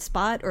really good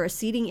spot or a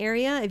seating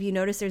area. If you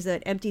notice there's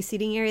an empty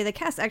seating area, the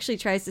cast actually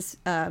tries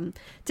to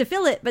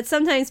fill it, but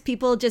sometimes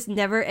people just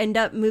never end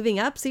up moving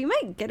up, so you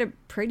might get a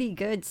pretty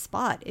good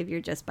spot if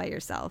you're just by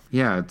yourself.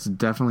 Yeah, it's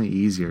definitely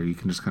easier. You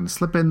can just kind of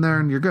slip in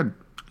there, and you're good.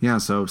 Yeah,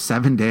 so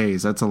 7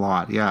 days, that's a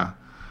lot, yeah.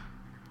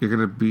 You're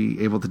going to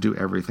be able to do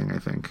everything, I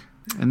think.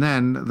 And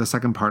then the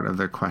second part of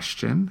their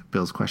question,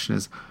 Bill's question,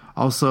 is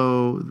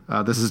also,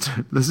 this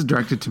is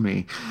directed to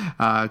me.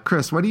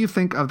 Chris, what do you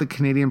think of the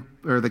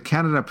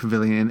Canada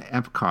Pavilion in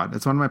Epcot?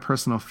 It's one of my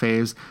personal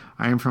faves.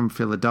 I am from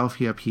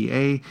Philadelphia,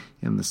 PA,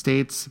 in the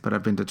States, but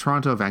I've been to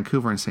Toronto,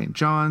 Vancouver, and St.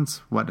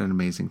 John's. What an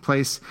amazing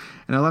place.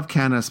 And I love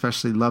Canada,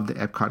 especially love the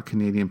Epcot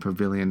Canadian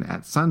Pavilion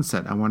at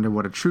sunset. I wonder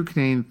what a true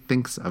Canadian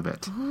thinks of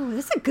it. Oh,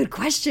 that's a good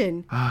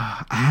question.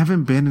 I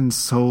haven't been in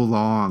so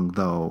long,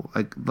 though.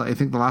 I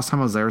think the last time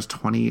I was there was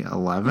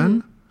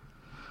 2011. Mm-hmm.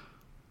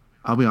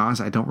 I'll be honest,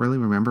 I don't really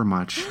remember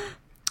much.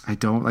 I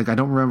don't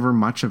remember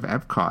much of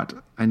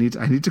Epcot. I need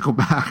to go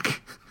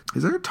back.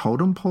 Is there a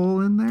totem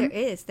pole in there?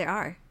 There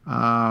are.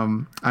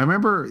 I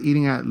remember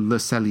eating at Le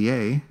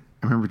Cellier.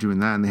 I remember doing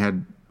that, and they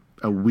had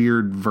a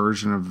weird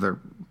version of their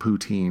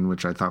poutine,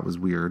 which I thought was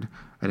weird.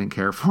 I didn't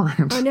care for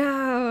it. Oh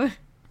no.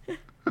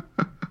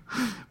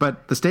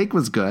 But the steak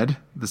was good.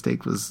 The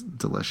steak was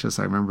delicious.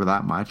 I remember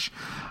that much.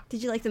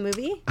 Did you like the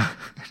movie?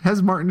 It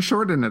has Martin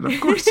Short in it.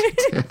 Of course it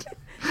did.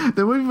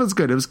 The movie was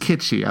good. It was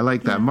kitschy. I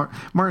like that. Yeah.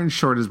 Martin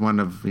Short is one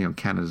of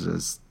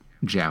Canada's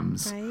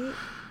gems. Right.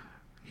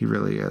 He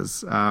really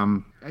is. Yeah,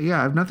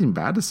 I have nothing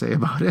bad to say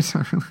about it.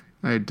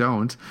 I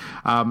don't.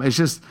 It's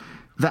just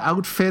the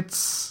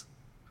outfits.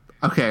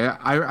 Okay,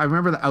 I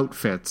remember the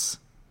outfits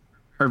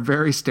are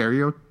very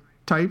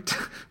stereotyped.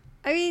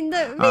 I mean,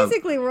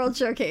 basically World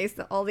Showcase,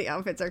 all the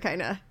outfits are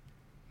kind of...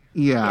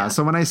 Yeah.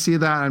 So when I see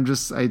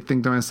that, I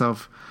think to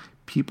myself,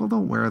 people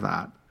don't wear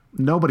that.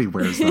 Nobody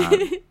wears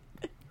that.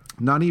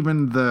 Not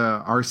even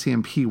the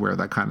RCMP wear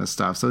that kind of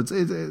stuff. So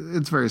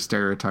it's very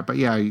stereotyped. But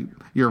yeah,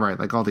 you're right.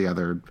 Like all the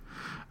other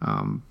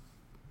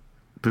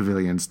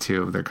pavilions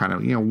too, they're kind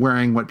of,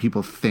 wearing what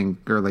people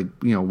think or like,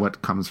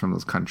 what comes from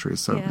those countries.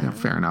 So yeah,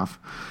 fair enough.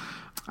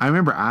 I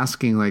remember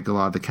asking like a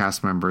lot of the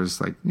cast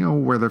members, like,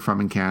 where they're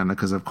from in Canada,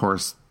 because of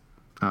course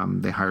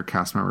they hire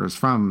cast members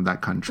from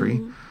that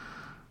country.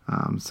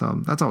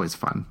 So that's always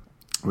fun.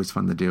 Always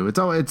fun to do.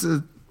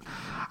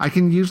 I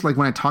can usually, like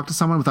when I talk to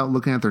someone without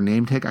looking at their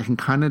name tag, I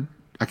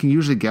can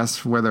usually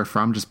guess where they're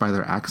from just by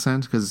their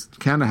accent, because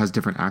Canada has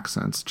different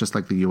accents, just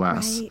like the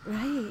US.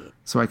 Right.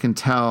 So I can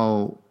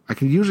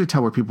usually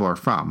tell where people are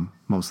from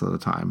most of the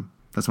time.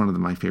 That's one of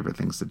my favorite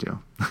things to do.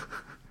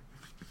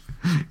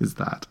 Is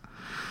that.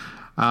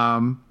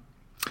 And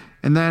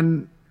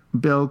then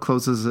Bill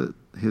closes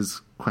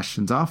his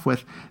questions off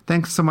with,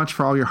 thanks so much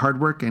for all your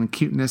hard work and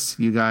cuteness,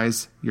 you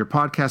guys. Your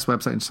podcast,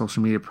 website, and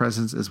social media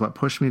presence is what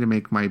pushed me to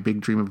make my big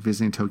dream of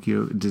visiting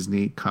Tokyo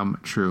Disney come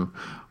true.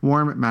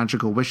 Warm,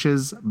 magical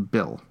wishes,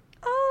 Bill.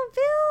 Oh,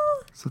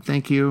 Bill. So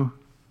thank you.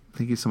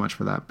 Thank you so much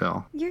for that,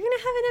 Bill. You're going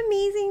to have an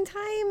amazing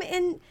time.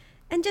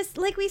 And just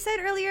like we said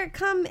earlier,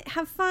 come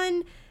have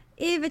fun.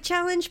 If a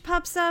challenge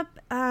pops up,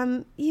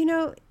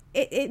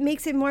 it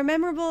makes it more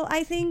memorable,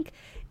 I think.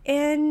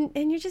 And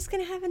you're just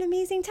going to have an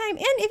amazing time. And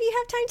if you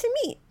have time to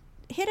meet,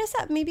 hit us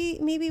up. Maybe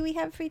we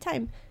have free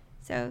time.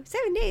 So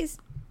 7 days,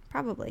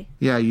 probably.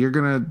 Yeah, you're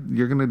gonna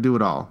do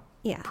it all.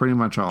 Yeah, pretty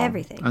much all.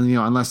 Everything. And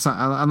unless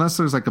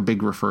there's like a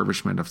big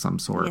refurbishment of some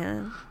sort.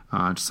 Yeah.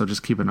 So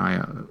just keep an eye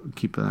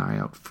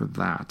out for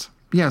that.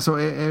 Yeah. So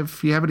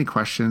if you have any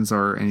questions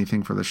or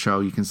anything for the show,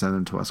 you can send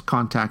them to us.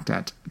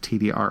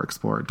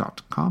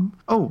 contact@tdrexplorer.com.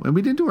 Oh, and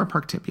we didn't do our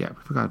park tip yet.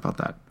 We forgot about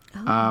that.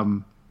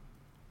 Oh.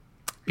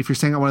 If you're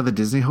staying at one of the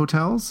Disney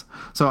hotels,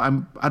 so I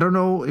don't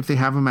know if they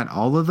have them at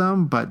all of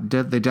them, but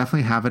they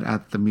definitely have it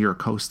at the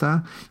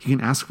Miracosta. You can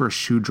ask for a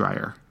shoe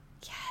dryer.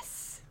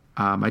 Yes.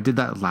 I did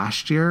that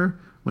last year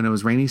when it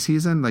was rainy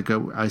season. Like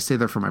I stayed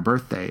there for my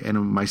birthday, and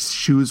my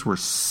shoes were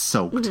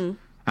soaked,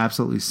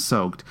 absolutely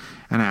soaked.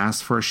 And I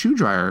asked for a shoe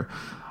dryer.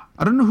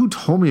 I don't know who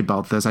told me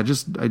about this. I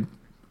just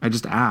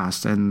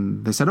asked,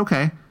 and they said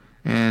okay,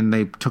 and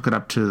they took it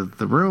up to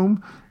the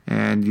room,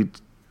 and you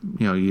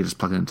just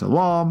plug it into the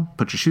wall,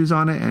 put your shoes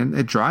on it, and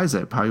it dries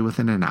it. Probably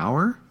within an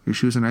hour, your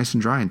shoes are nice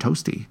and dry and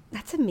toasty.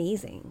 That's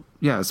amazing.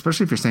 Yeah,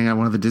 especially if you're staying at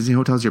one of the Disney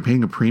hotels, you're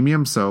paying a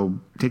premium, so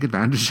take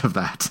advantage of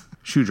that.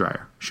 Shoe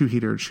dryer, shoe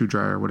heater, shoe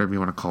dryer, whatever you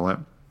want to call it.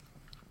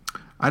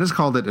 I just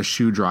called it a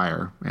shoe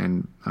dryer,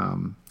 and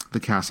the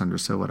cast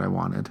understood what I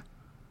wanted.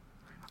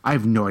 I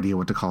have no idea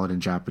what to call it in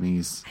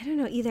Japanese. I don't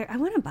know either. I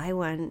want to buy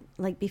one,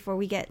 like, before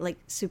we get, like,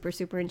 super,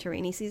 super into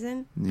rainy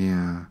season.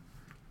 Yeah.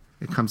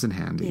 It comes in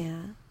handy.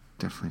 Yeah.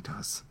 Definitely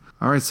does.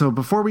 All right, so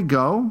before we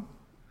go,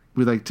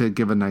 we'd like to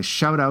give a nice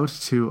shout out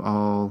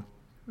to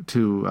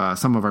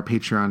some of our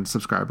Patreon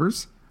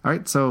subscribers. All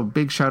right, so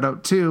big shout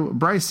out to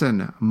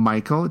Bryson,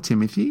 Michael,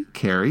 Timothy,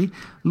 Carrie,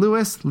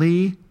 Lewis,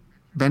 Lee,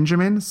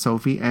 Benjamin,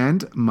 Sophie,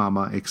 and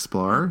Mama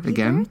Explorer. Happy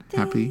Again,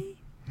 birthday.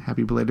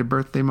 happy belated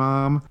birthday,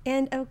 Mom.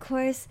 And of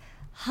course,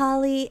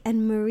 Holly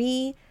and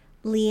Marie,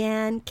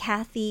 Leanne,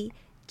 Kathy,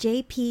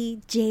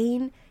 JP,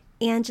 Jane,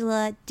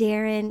 Angela,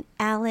 Darren,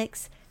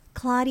 Alex,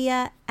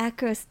 Claudia,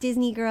 Acros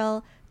Disney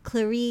Girl,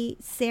 Clarie,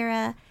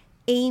 Sarah,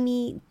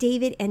 Amy,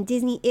 David, and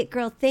Disney It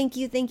Girl. Thank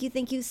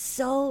you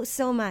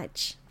so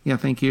much. Yeah,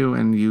 thank you,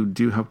 and you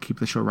do help keep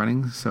the show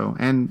running. So,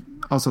 and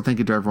also thank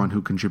you to everyone who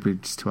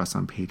contributes to us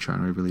on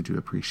Patreon. We really do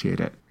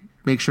appreciate it.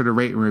 Make sure to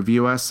rate and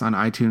review us on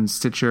iTunes,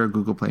 Stitcher,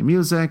 Google Play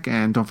Music,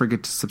 and don't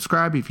forget to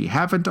subscribe if you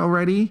haven't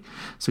already,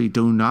 so you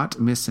do not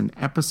miss an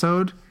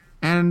episode.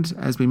 And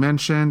as we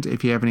mentioned,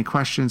 if you have any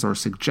questions or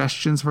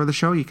suggestions for the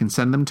show, you can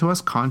send them to us,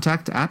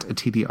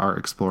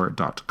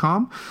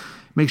 contact@tdrexplorer.com.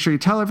 Make sure you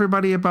tell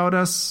everybody about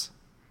us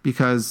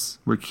because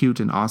we're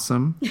cute and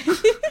awesome.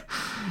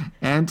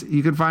 And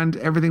you can find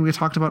everything we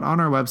talked about on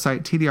our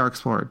website,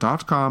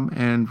 tdrexplorer.com,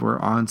 and we're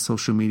on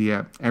social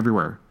media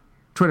everywhere.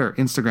 Twitter,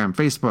 Instagram,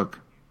 Facebook,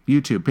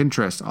 YouTube,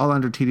 Pinterest, all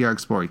under TDR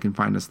Explorer. You can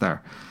find us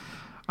there.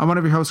 I'm one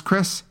of your hosts,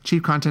 Chris,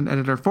 Chief Content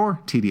Editor for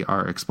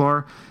TDR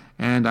Explorer.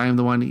 And I am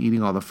the one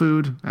eating all the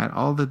food at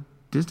all the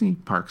Disney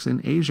parks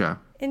in Asia.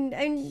 And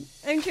I'm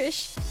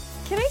Trish.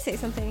 Can I say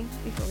something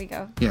before we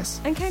go?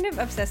 Yes. I'm kind of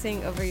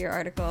obsessing over your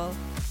article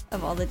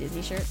of all the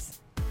Disney shirts.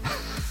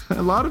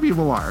 A lot of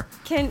people are.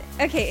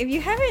 If you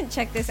haven't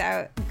checked this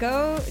out,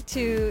 go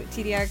to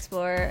TDR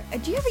Explorer.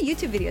 Do you have a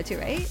YouTube video too,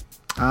 right?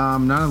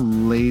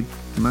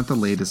 Not the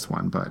latest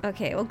one, but...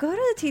 Okay, well, go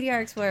to the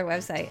TDR Explorer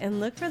website and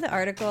look for the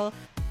article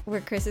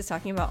where Chris is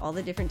talking about all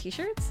the different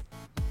t-shirts.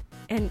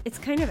 And it's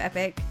kind of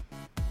epic.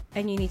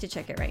 And you need to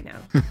check it right now.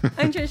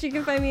 I'm Trish. You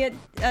can find me at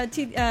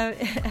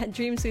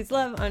Dream Sweets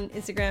Love on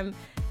Instagram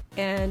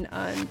and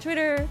on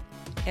Twitter,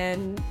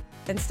 and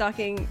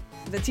stalking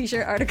the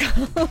t-shirt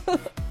article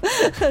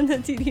on the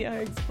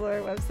TDR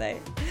Explorer website.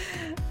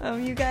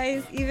 You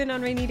guys, even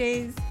on rainy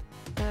days,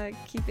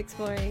 keep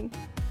exploring.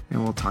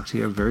 and we'll talk to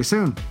you very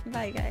soon.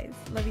 Bye, guys.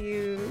 Love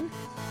you.